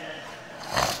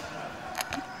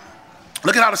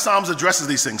 Look at how the Psalms addresses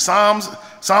these things. Psalm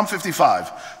 55.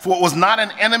 For it was not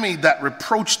an enemy that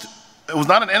reproached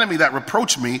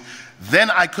me, then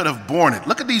I could have borne it.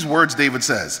 Look at these words David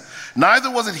says.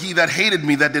 Neither was it he that hated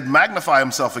me that did magnify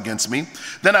himself against me,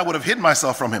 then I would have hid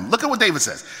myself from him. Look at what David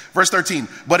says. Verse 13.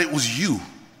 But it was you,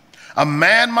 a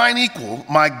man mine equal,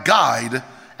 my guide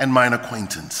and mine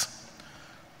acquaintance.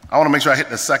 I want to make sure I hit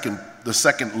the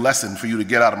second lesson for you to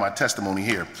get out of my testimony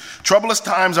here. Troublous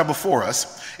times are before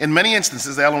us. In many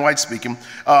instances, Ellen White speaking,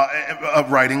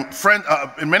 writing,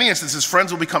 in many instances,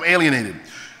 friends will become alienated.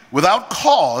 Without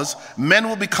cause, men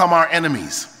will become our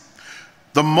enemies.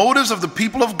 The motives of the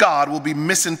people of God will be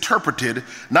misinterpreted,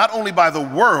 not only by the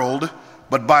world,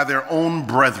 but by their own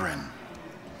brethren.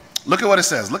 Look at what it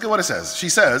says. Look at what it says. She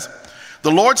says,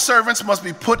 the Lord's servants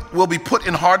will be put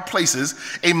in hard places.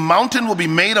 A mountain will be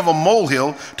made of a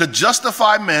molehill to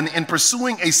justify men in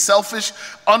pursuing a selfish,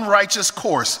 unrighteous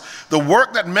course. The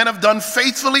work that men have done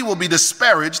faithfully will be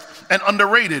disparaged and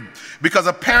underrated because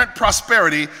apparent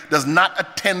prosperity does not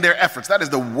attend their efforts. That is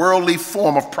the worldly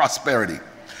form of prosperity.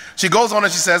 She goes on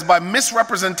and she says, by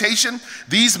misrepresentation,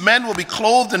 these men will be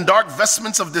clothed in dark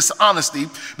vestments of dishonesty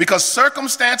because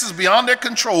circumstances beyond their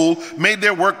control made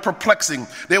their work perplexing.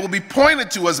 They will be pointed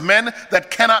to as men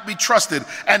that cannot be trusted.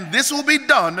 And this will be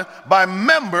done by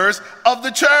members of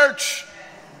the church.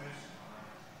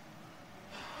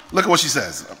 Look at what she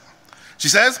says. She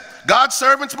says, God's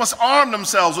servants must arm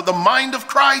themselves with the mind of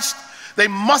Christ. They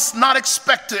must not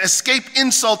expect to escape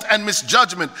insult and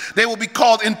misjudgment. They will be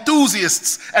called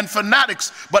enthusiasts and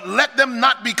fanatics, but let them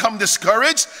not become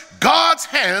discouraged. God's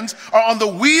hands are on the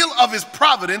wheel of his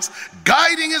providence,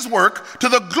 guiding his work to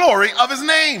the glory of his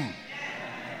name.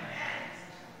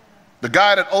 The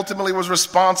guy that ultimately was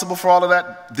responsible for all of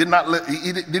that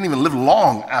he didn't even live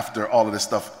long after all of this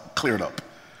stuff cleared up.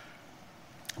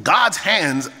 God's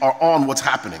hands are on what's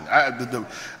happening.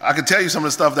 I can tell you some of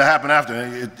the stuff that happened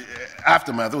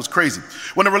aftermath. It was crazy.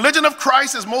 When the religion of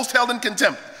Christ is most held in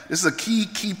contempt, this is a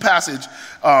key passage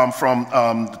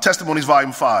from Testimonies,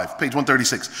 Volume 5, page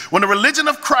 136. When the religion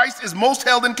of Christ is most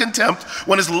held in contempt,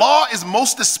 when his law is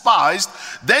most despised,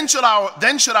 then should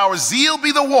our zeal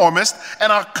be the warmest,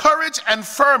 and our courage and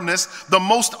firmness the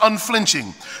most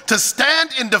unflinching. To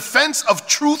stand in defense of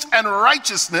truth and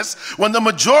righteousness when the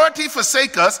majority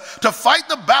forsake us, to fight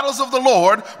the battles of the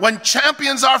Lord when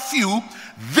champions are few,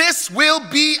 this will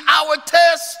be our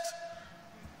test.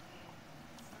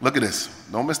 Look at this.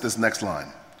 Don't miss this next line.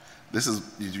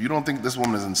 You don't think this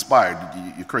woman is inspired,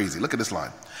 you're crazy. Look at this line.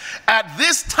 At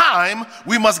this time,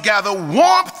 we must gather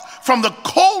warmth from the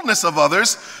coldness of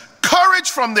others, courage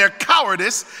from their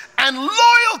cowardice, and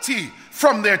loyalty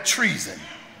from their treason.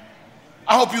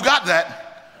 I hope you got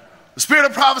that. The spirit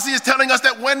of prophecy is telling us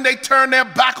that when they turn their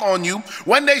back on you,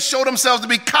 when they show themselves to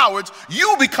be cowards,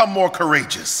 you become more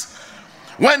courageous.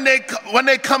 When they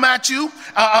come at you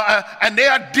and they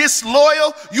are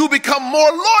disloyal, you become more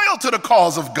loyal to the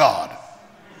cause of God.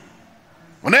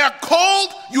 When they are cold,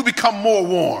 you become more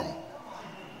warm.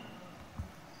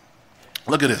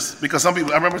 Look at this. Because some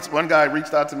people, I remember one guy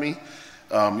reached out to me.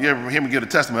 You ever hear me give a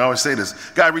testimony? I always say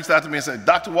this. Guy reached out to me and said,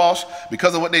 Dr. Walsh,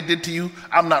 because of what they did to you,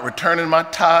 I'm not returning my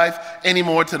tithe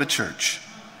anymore to the church.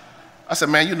 I said,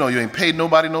 man, you know you ain't paid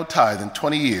nobody no tithe in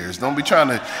 20 years. Don't be trying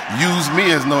to use me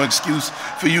as no excuse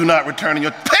for you not returning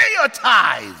your... Pay your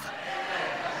tithe.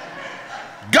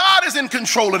 God is in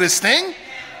control of this thing.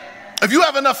 If you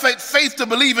have enough faith to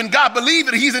believe in God, believe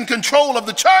that he's in control of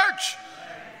the church.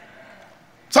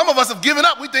 Some of us have given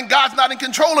up. We think God's not in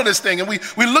control of this thing. And we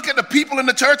look at the people in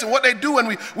the church and what they do, and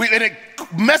and it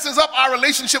messes up our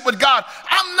relationship with God.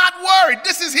 I'm not worried.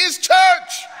 This is his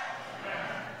church.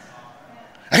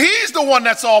 He's the one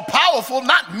that's all powerful,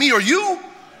 not me or you.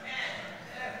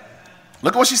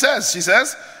 Look at what she says. She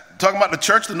says, talking about the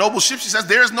church, the noble ship, she says,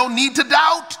 there is no need to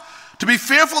doubt, to be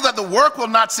fearful that the work will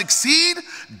not succeed.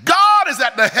 God is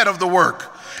at the head of the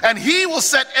work, and he will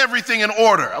set everything in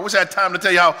order. I wish I had time to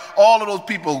tell you how all of those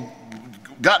people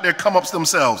got their come-ups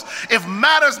themselves. If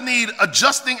matters need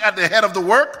adjusting at the head of the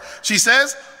work, she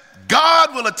says,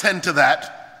 God will attend to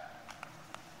that.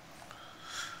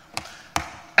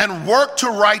 and work to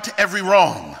right every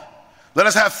wrong. Let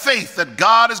us have faith that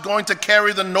God is going to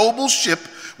carry the noble ship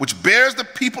which bears the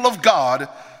people of God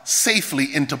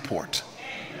safely into port.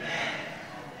 Amen.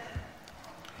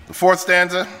 The fourth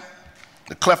stanza,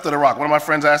 the cleft of the rock. One of my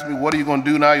friends asked me, what are you going to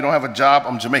do now? You don't have a job?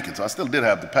 I'm Jamaican, so I still did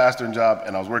have the pastoring job,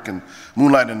 and I was working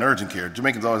moonlighting in urgent care.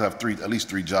 Jamaicans always have at least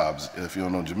three jobs, if you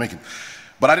don't know Jamaican.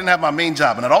 But I didn't have my main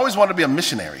job, and I'd always wanted to be a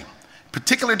missionary,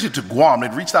 particularly to Guam.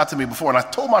 They'd reached out to me before, and I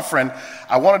told my friend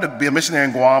I wanted to be a missionary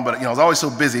in Guam, but I was always so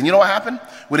busy. And you know what happened?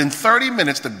 Within 30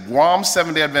 minutes, the Guam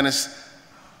Seventh-day Adventist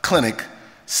Clinic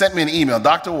sent me an email,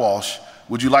 Dr. Walsh,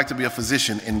 would you like to be a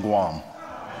physician in Guam?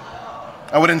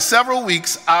 And within several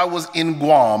weeks, I was in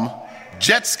Guam,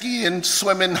 jet skiing,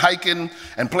 swimming, hiking,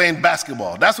 and playing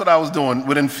basketball. That's what I was doing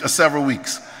within several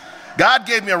weeks. God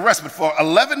gave me a respite. For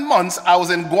 11 months, I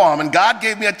was in Guam, and God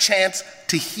gave me a chance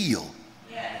to heal.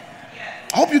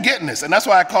 I hope you're getting this, and that's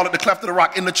why I call it the cleft of the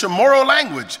rock. In the Chamorro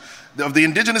language of the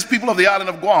indigenous people of the island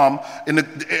of Guam,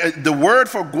 the word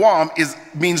for Guam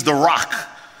means the rock.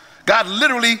 God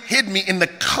literally hid me in the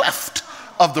cleft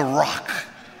of the rock.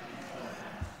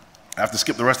 I have to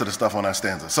skip the rest of the stuff on that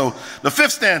stanza. So the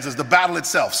fifth stanza is the battle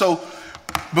itself. So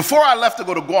before I left to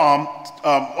go to Guam,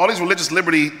 all these religious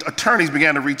liberty attorneys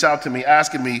began to reach out to me,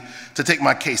 asking me to take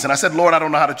my case. And I said, Lord, I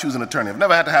don't know how to choose an attorney. I've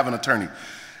never had to have an attorney.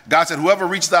 God said, whoever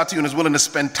reaches out to you and is willing to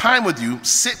spend time with you,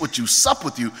 sit with you, sup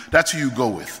with you, that's who you go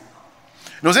with.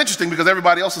 And it was interesting because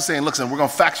everybody else was saying, look, son, we're going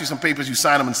to fax you some papers, you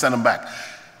sign them and send them back.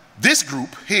 This group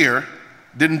here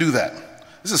didn't do that.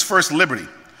 This is First Liberty.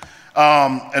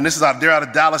 And this is they're out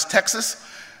of Dallas, Texas.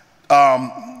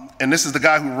 And this is the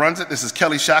guy who runs it. This is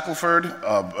Kelly Shackelford,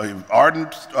 an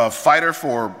ardent fighter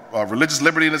for religious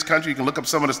liberty in this country. You can look up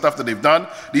some of the stuff that they've done.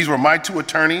 These were my two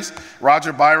attorneys,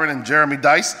 Roger Byron and Jeremy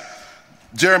Dice.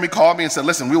 Jeremy called me and said,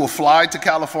 listen, we will fly to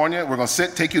California. We're going to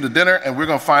take you to dinner, and we're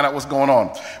going to find out what's going on.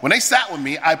 When they sat with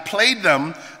me, I played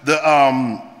them the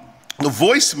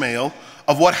voicemail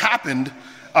of what happened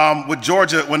with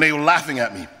Georgia when they were laughing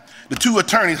at me. The two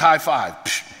attorneys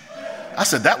high-fived. I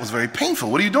said, that was very painful.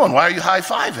 What are you doing? Why are you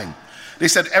high-fiving? They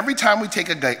said, every time we take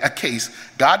a case,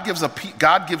 God gives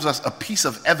us a piece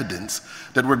of evidence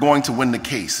that we're going to win the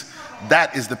case.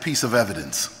 That is the piece of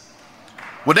evidence.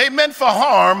 What they meant for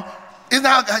harm,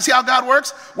 see how God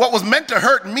works? What was meant to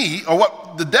hurt me, or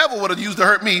what the devil would have used to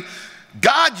hurt me,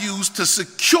 God used to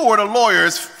secure the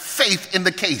lawyer's faith in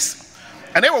the case.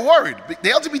 And they were worried. The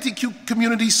LGBTQ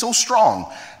community is so strong.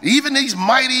 Even this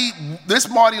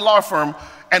mighty law firm,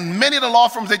 and many of the law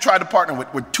firms they tried to partner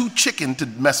with were too chicken to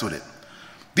mess with it.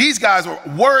 These guys were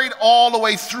worried all the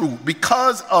way through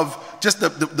because of just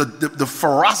the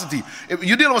ferocity. If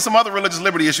you're dealing with some other religious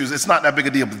liberty issues, it's not that big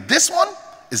a deal. But this one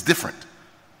is different.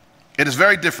 It is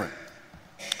very different.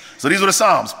 So these are the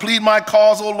Psalms. Plead my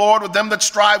cause, O Lord, with them that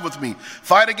strive with me.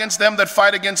 Fight against them that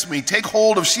fight against me. Take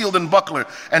hold of shield and buckler,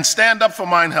 and stand up for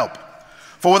mine help.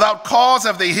 For without cause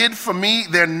have they hid from me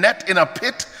their net in a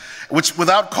pit, which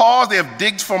without cause they have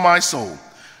digged for my soul.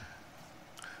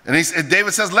 And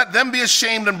David says, let them be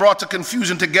ashamed and brought to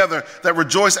confusion together that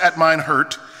rejoice at mine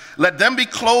hurt. Let them be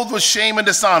clothed with shame and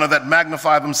dishonor that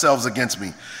magnify themselves against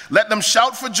me. Let them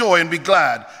shout for joy and be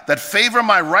glad that favor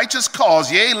my righteous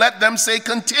cause. Yea, let them say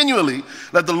continually,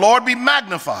 let the Lord be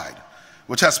magnified,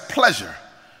 which has pleasure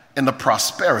in the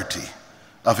prosperity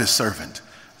of his servant.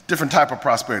 Different type of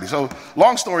prosperity. So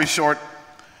long story short,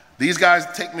 these guys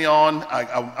take me on.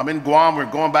 I'm in Guam. We're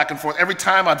going back and forth. Every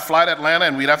time I'd fly to Atlanta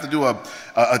and we'd have to do a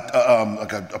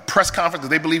press conference, because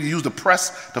they believe you use the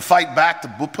press to fight back,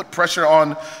 to put pressure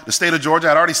on the state of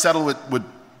Georgia. I'd already settled with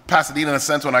Pasadena in a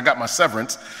sense when I got my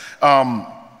severance. And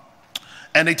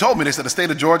they told me, they said, the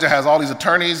state of Georgia has all these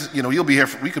attorneys. You'll be here.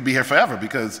 We could be here forever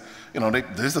because,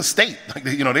 there's a state.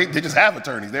 They just have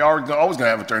attorneys. They are always going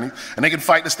to have attorneys, and they can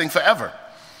fight this thing forever.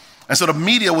 And so the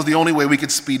media was the only way we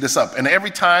could speed this up. And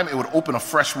every time it would open a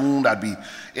fresh wound, I'd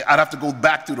have to go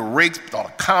back through the rakes, all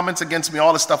the comments against me,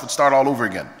 all this stuff would start all over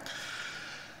again.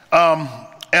 And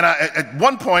at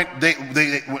one point, they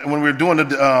when we were doing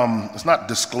it's not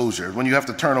disclosure, when you have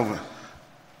to turn over.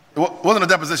 It wasn't a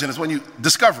deposition, it's when you,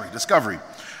 discovery.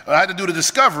 I had to do the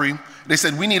discovery. They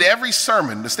said, we need every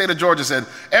sermon, the state of Georgia said,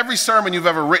 every sermon you've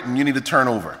ever written, you need to turn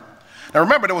over. Now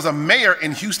remember, there was a mayor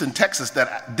in Houston, Texas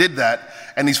that did that,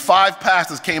 and these 5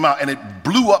 pastors came out and it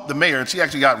blew up the mayor, and she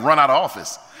actually got run out of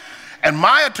office. And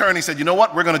my attorney said, you know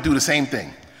what, we're going to do the same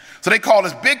thing. So they called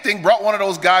this big thing, brought one of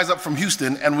those guys up from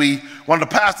Houston, and one of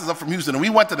the pastors up from Houston, and we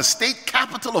went to the state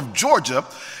capital of Georgia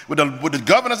with the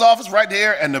governor's office right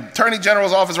there and the attorney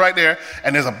general's office right there,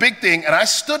 and there's a big thing, and I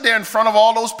stood there in front of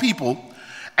all those people,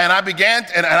 And I began,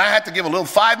 and I had to give a little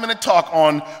 5-minute talk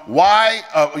on why,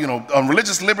 on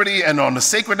religious liberty and on the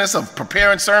sacredness of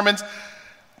preparing sermons.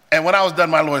 And when I was done,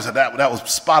 my lawyer said that was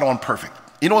spot on perfect.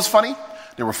 You know what's funny?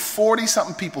 There were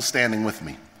 40-something people standing with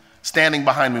me, standing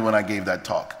behind me when I gave that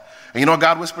talk. And you know what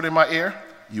God whispered in my ear?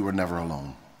 You were never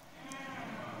alone.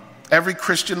 Every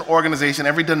Christian organization,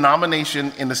 every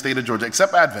denomination in the state of Georgia,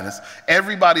 except Adventists,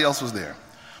 everybody else was there.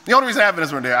 The only reason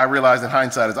Adventists weren't there, I realized in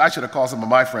hindsight, is I should have called some of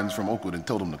my friends from Oakwood and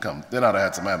told them to come. Then I'd have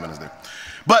had some Adventists there.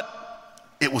 But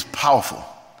it was powerful.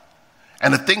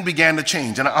 And the thing began to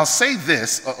change. And I'll say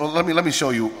this, let me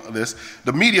show you this.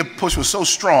 The media push was so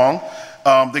strong,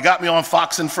 they got me on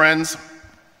Fox and Friends.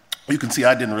 You can see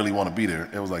I didn't really want to be there.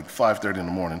 It was like 5:30 in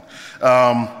the morning.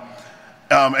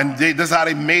 And this is how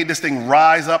they made this thing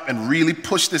rise up and really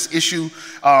push this issue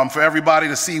for everybody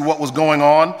to see what was going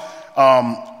on.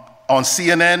 On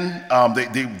CNN,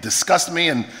 they discussed me,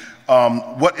 and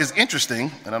what is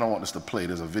interesting, and I don't want this to play,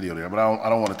 there's a video there, but I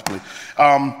don't want it to play.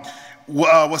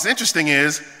 What's interesting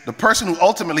is the person who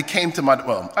ultimately came to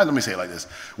let me say it like this.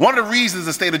 One of the reasons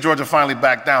the state of Georgia finally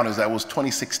backed down is that it was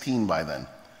 2016 by then,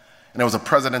 and there was a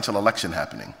presidential election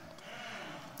happening.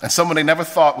 And someone they never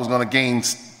thought was going to gain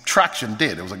traction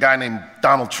did. It was a guy named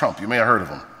Donald Trump. You may have heard of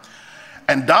him.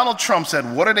 And Donald Trump said,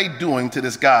 what are they doing to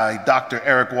this guy, Dr.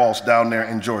 Eric Walsh, down there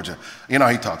in Georgia? You know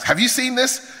how he talks. Have you seen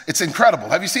this? It's incredible.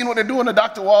 Have you seen what they're doing to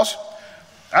Dr. Walsh?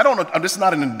 I don't know. This is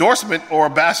not an endorsement or a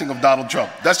bashing of Donald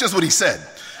Trump. That's just what he said.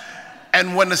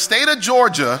 And when the state of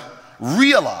Georgia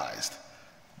realized,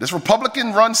 this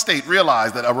Republican-run state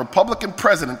realized that a Republican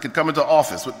president could come into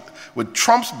office with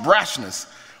Trump's brashness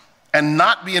and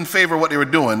not be in favor of what they were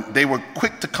doing, they were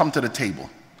quick to come to the table.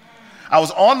 I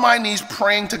was on my knees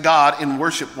praying to God in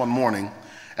worship one morning,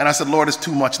 and I said, Lord, it's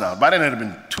too much now. By then it had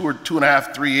been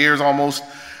 2.5, 3 years almost.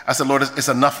 I said, Lord, it's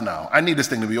enough now. I need this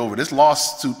thing to be over. This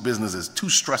lawsuit business is too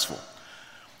stressful.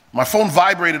 My phone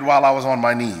vibrated while I was on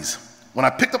my knees. When I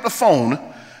picked up the phone,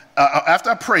 after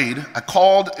I prayed, I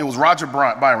called. It was Roger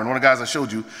Byron, one of the guys I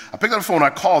showed you. I picked up the phone, I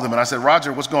called him, and I said,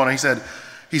 Roger, what's going on?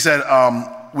 He said,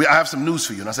 I have some news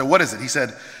for you. And I said, what is it? He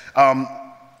said,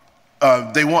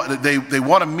 they want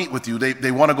to meet with you.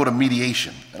 They want to go to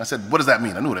mediation. And I said, what does that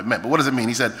mean? I knew what it meant, but what does it mean?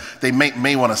 He said, they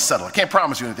may want to settle. I can't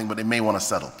promise you anything, but they may want to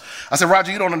settle. I said,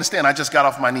 Roger, you don't understand. I just got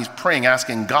off my knees praying,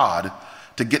 asking God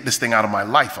to get this thing out of my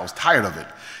life. I was tired of it.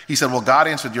 He said, well, God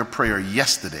answered your prayer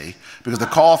yesterday because the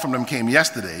call from them came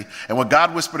yesterday. And what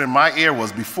God whispered in my ear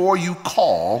was, before you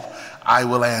call, I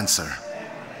will answer.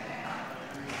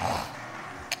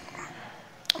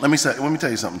 Let me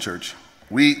tell you something, church.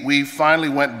 We finally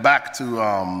went back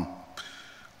to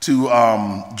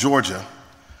Georgia,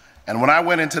 and when I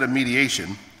went into the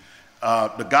mediation,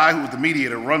 the guy who was the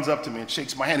mediator runs up to me and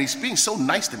shakes my hand. He's being so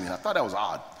nice to me, and I thought that was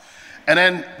odd. And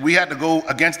then we had to go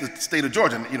against the state of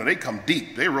Georgia, and they come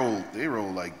deep. They roll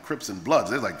like Crips and Bloods.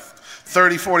 There's like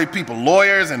 30, 40 people,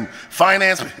 lawyers and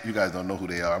finance. You guys don't know who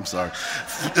they are, I'm sorry.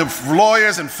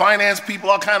 Lawyers and finance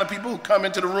people, all kind of people who come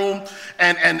into the room,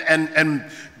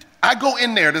 and I go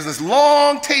in there's this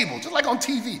long table, just like on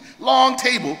TV, long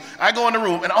table. I go in the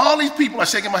room, and all these people are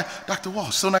shaking my, Dr.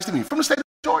 Walsh, so nice to meet you, from the state of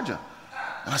Georgia.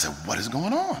 And I said, what is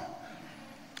going on?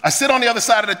 I sit on the other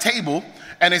side of the table,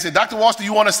 and they said, Dr. Walsh, do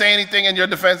you want to say anything in your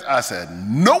defense? I said,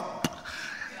 nope.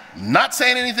 Not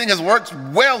saying anything has worked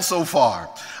well so far.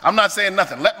 I'm not saying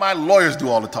nothing. Let my lawyers do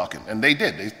all the talking. And they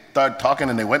did. They started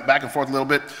talking, and they went back and forth a little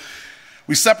bit.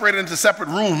 We separated into separate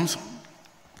rooms.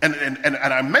 And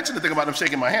I mentioned the thing about them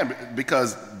shaking my hand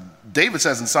because David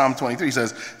says in Psalm 23, he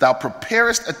says, thou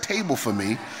preparest a table for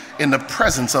me in the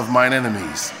presence of mine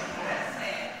enemies.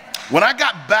 When I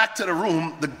got back to the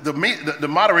room, the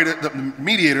moderator, the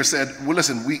mediator said, well,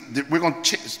 listen, we're going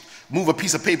to move a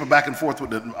piece of paper back and forth with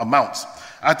the amounts.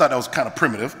 I thought that was kind of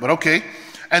primitive, but okay.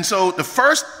 And so the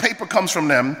first paper comes from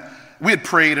them. We had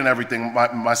prayed and everything,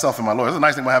 myself and my lawyers. It's a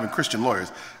nice thing about having Christian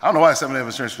lawyers. I don't know why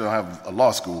Seventh-day Church don't have a law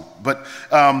school, but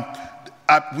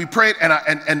we prayed,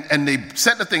 and they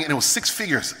sent the thing, and it was 6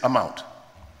 figures amount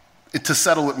to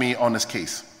settle with me on this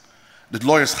case. The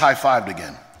lawyers high-fived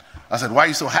again. I said, why are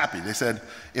you so happy? They said,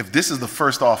 if this is the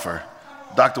first offer,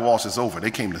 Dr. Walsh, is over.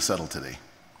 They came to settle today.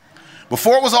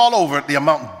 Before it was all over, the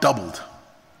amount doubled.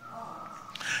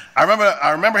 I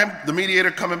remember him, the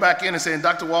mediator, coming back in and saying,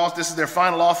 Dr. Walsh, this is their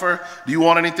final offer. Do you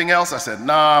want anything else? I said,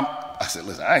 nah. I said,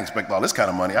 listen, I didn't expect all this kind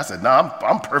of money. I said, nah,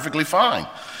 I'm perfectly fine.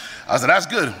 I said, that's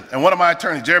good. And one of my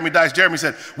attorneys, Jeremy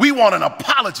said, we want an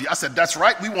apology. I said, that's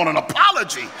right, we want an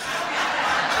apology.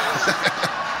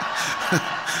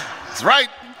 That's right.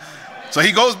 So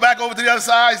he goes back over to the other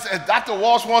side, and Dr.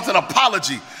 Walsh wants an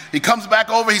apology. He comes back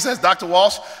over, he says, Dr.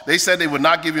 Walsh, they said they would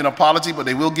not give you an apology, but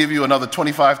they will give you another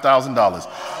 $25,000.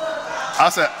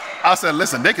 I said,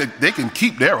 listen, they can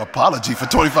keep their apology for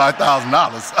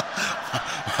 $25,000.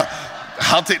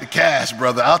 I'll take the cash,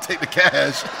 brother. I'll take the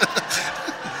cash.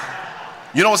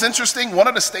 You know what's interesting? One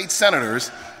of the state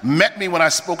senators met me when I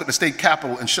spoke at the state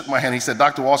capitol and shook my hand. He said,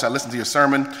 Dr. Walsh, I listened to your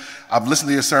sermon. I've listened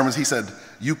to your sermons. He said,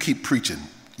 you keep preaching.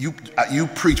 You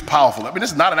preach powerful. I mean,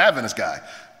 this is not an Adventist guy.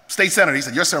 State senator, he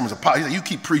said, your sermons are powerful. He said, you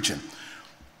keep preaching.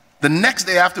 The next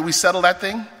day after we settled that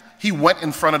thing, he went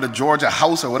in front of the Georgia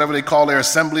House or whatever they call their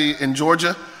assembly in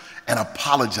Georgia and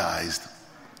apologized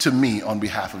to me on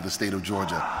behalf of the state of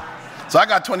Georgia. So I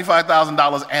got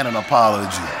 $25,000 and an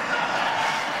apology.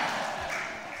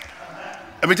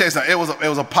 Let me tell you something, it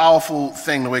was a powerful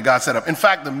thing the way God set up. In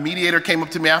fact, the mediator came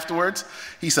up to me afterwards.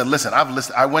 He said, listen,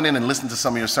 I went in and listened to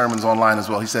some of your sermons online as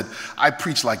well. He said, I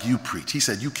preach like you preach. He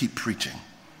said, you keep preaching.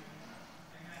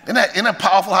 Isn't that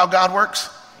powerful how God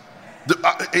works?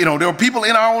 There were people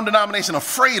in our own denomination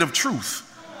afraid of truth.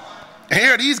 And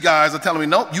here these guys are telling me,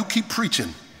 nope, you keep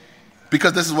preaching.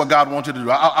 Because this is what God wants you to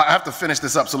do. I have to finish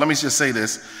this up, so let me just say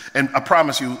this. And I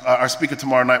promise you, our speaker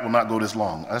tomorrow night will not go this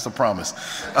long. That's a promise.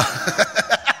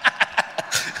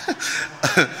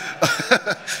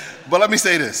 But let me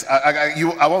say this.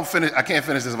 I won't finish. I can't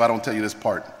finish this if I don't tell you this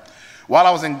part. While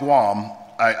I was in Guam,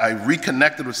 I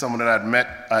reconnected with someone that I'd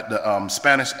met at the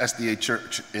Spanish SDA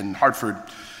church in Hartford,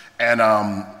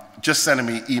 and just sending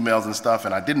me emails and stuff,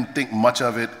 and I didn't think much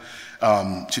of it.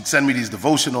 She'd send me these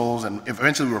devotionals, and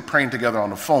eventually we were praying together on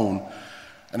the phone.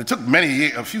 And it took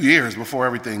a few years before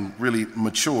everything really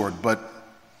matured. But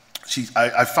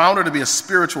I found her to be a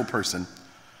spiritual person,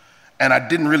 and I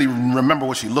didn't really remember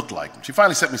what she looked like. She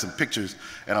finally sent me some pictures,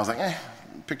 and I was like,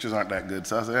 pictures aren't that good.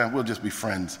 So I said, we'll just be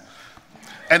friends.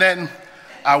 And then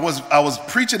I was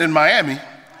preaching in Miami,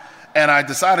 and I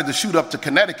decided to shoot up to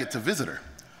Connecticut to visit her.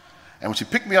 And when she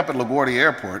picked me up at LaGuardia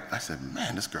Airport, I said,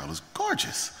 man, this girl is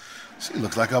gorgeous. She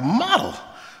looks like a model.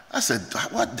 I said,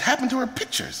 what happened to her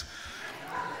pictures?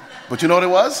 But you know what it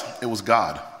was? It was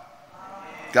God.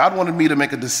 God wanted me to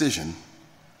make a decision,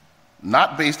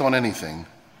 not based on anything,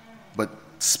 but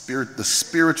the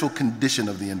spiritual condition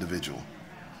of the individual.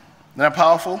 Isn't that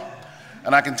powerful?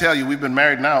 And I can tell you, we've been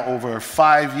married now over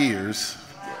 5 years.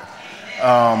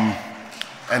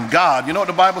 And God, you know what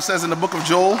the Bible says in the book of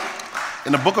Joel?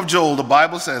 In the book of Joel, the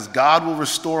Bible says, God will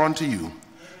restore unto you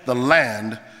the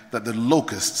land that the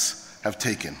locusts have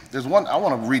taken. There's one, I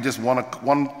want to read just one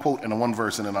quote and one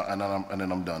verse, and then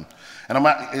I'm done. And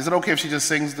is it okay if she just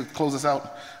sings to close us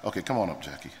out? Okay, come on up,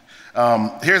 Jackie.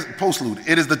 Here's postlude.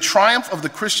 It is the triumph of the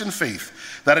Christian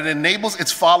faith that it enables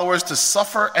its followers to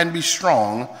suffer and be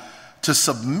strong, to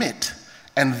submit,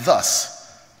 and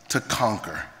thus to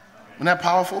conquer. Isn't that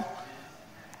powerful?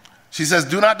 She says,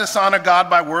 do not dishonor God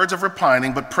by words of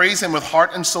repining, but praise him with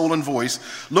heart and soul and voice.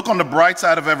 Look on the bright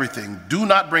side of everything. Do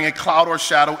not bring a cloud or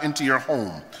shadow into your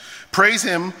home. Praise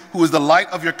him who is the light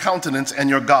of your countenance and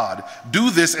your God. Do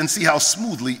this and see how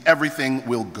smoothly everything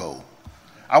will go.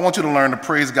 I want you to learn to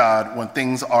praise God when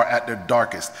things are at their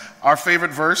darkest. Our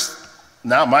favorite verse,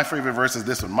 now my favorite verse is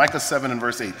this one, Micah 7 and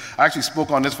verse 8. I actually spoke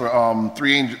on this for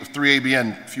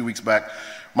 3ABN a few weeks back.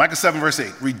 Micah 7 verse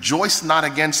 8, rejoice not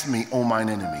against me, O mine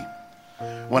enemy.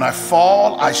 When I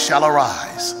fall, I shall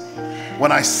arise.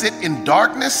 When I sit in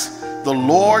darkness, the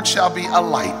Lord shall be a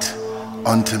light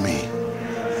unto me.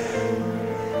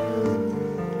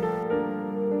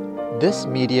 This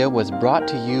media was brought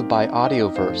to you by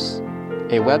Audioverse,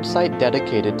 a website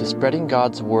dedicated to spreading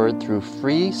God's word through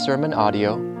free sermon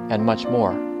audio and much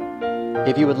more.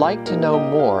 If you would like to know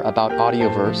more about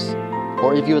Audioverse,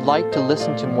 or if you would like to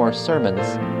listen to more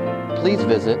sermons, please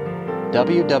visit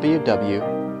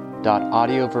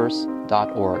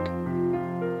www.audioverse.org.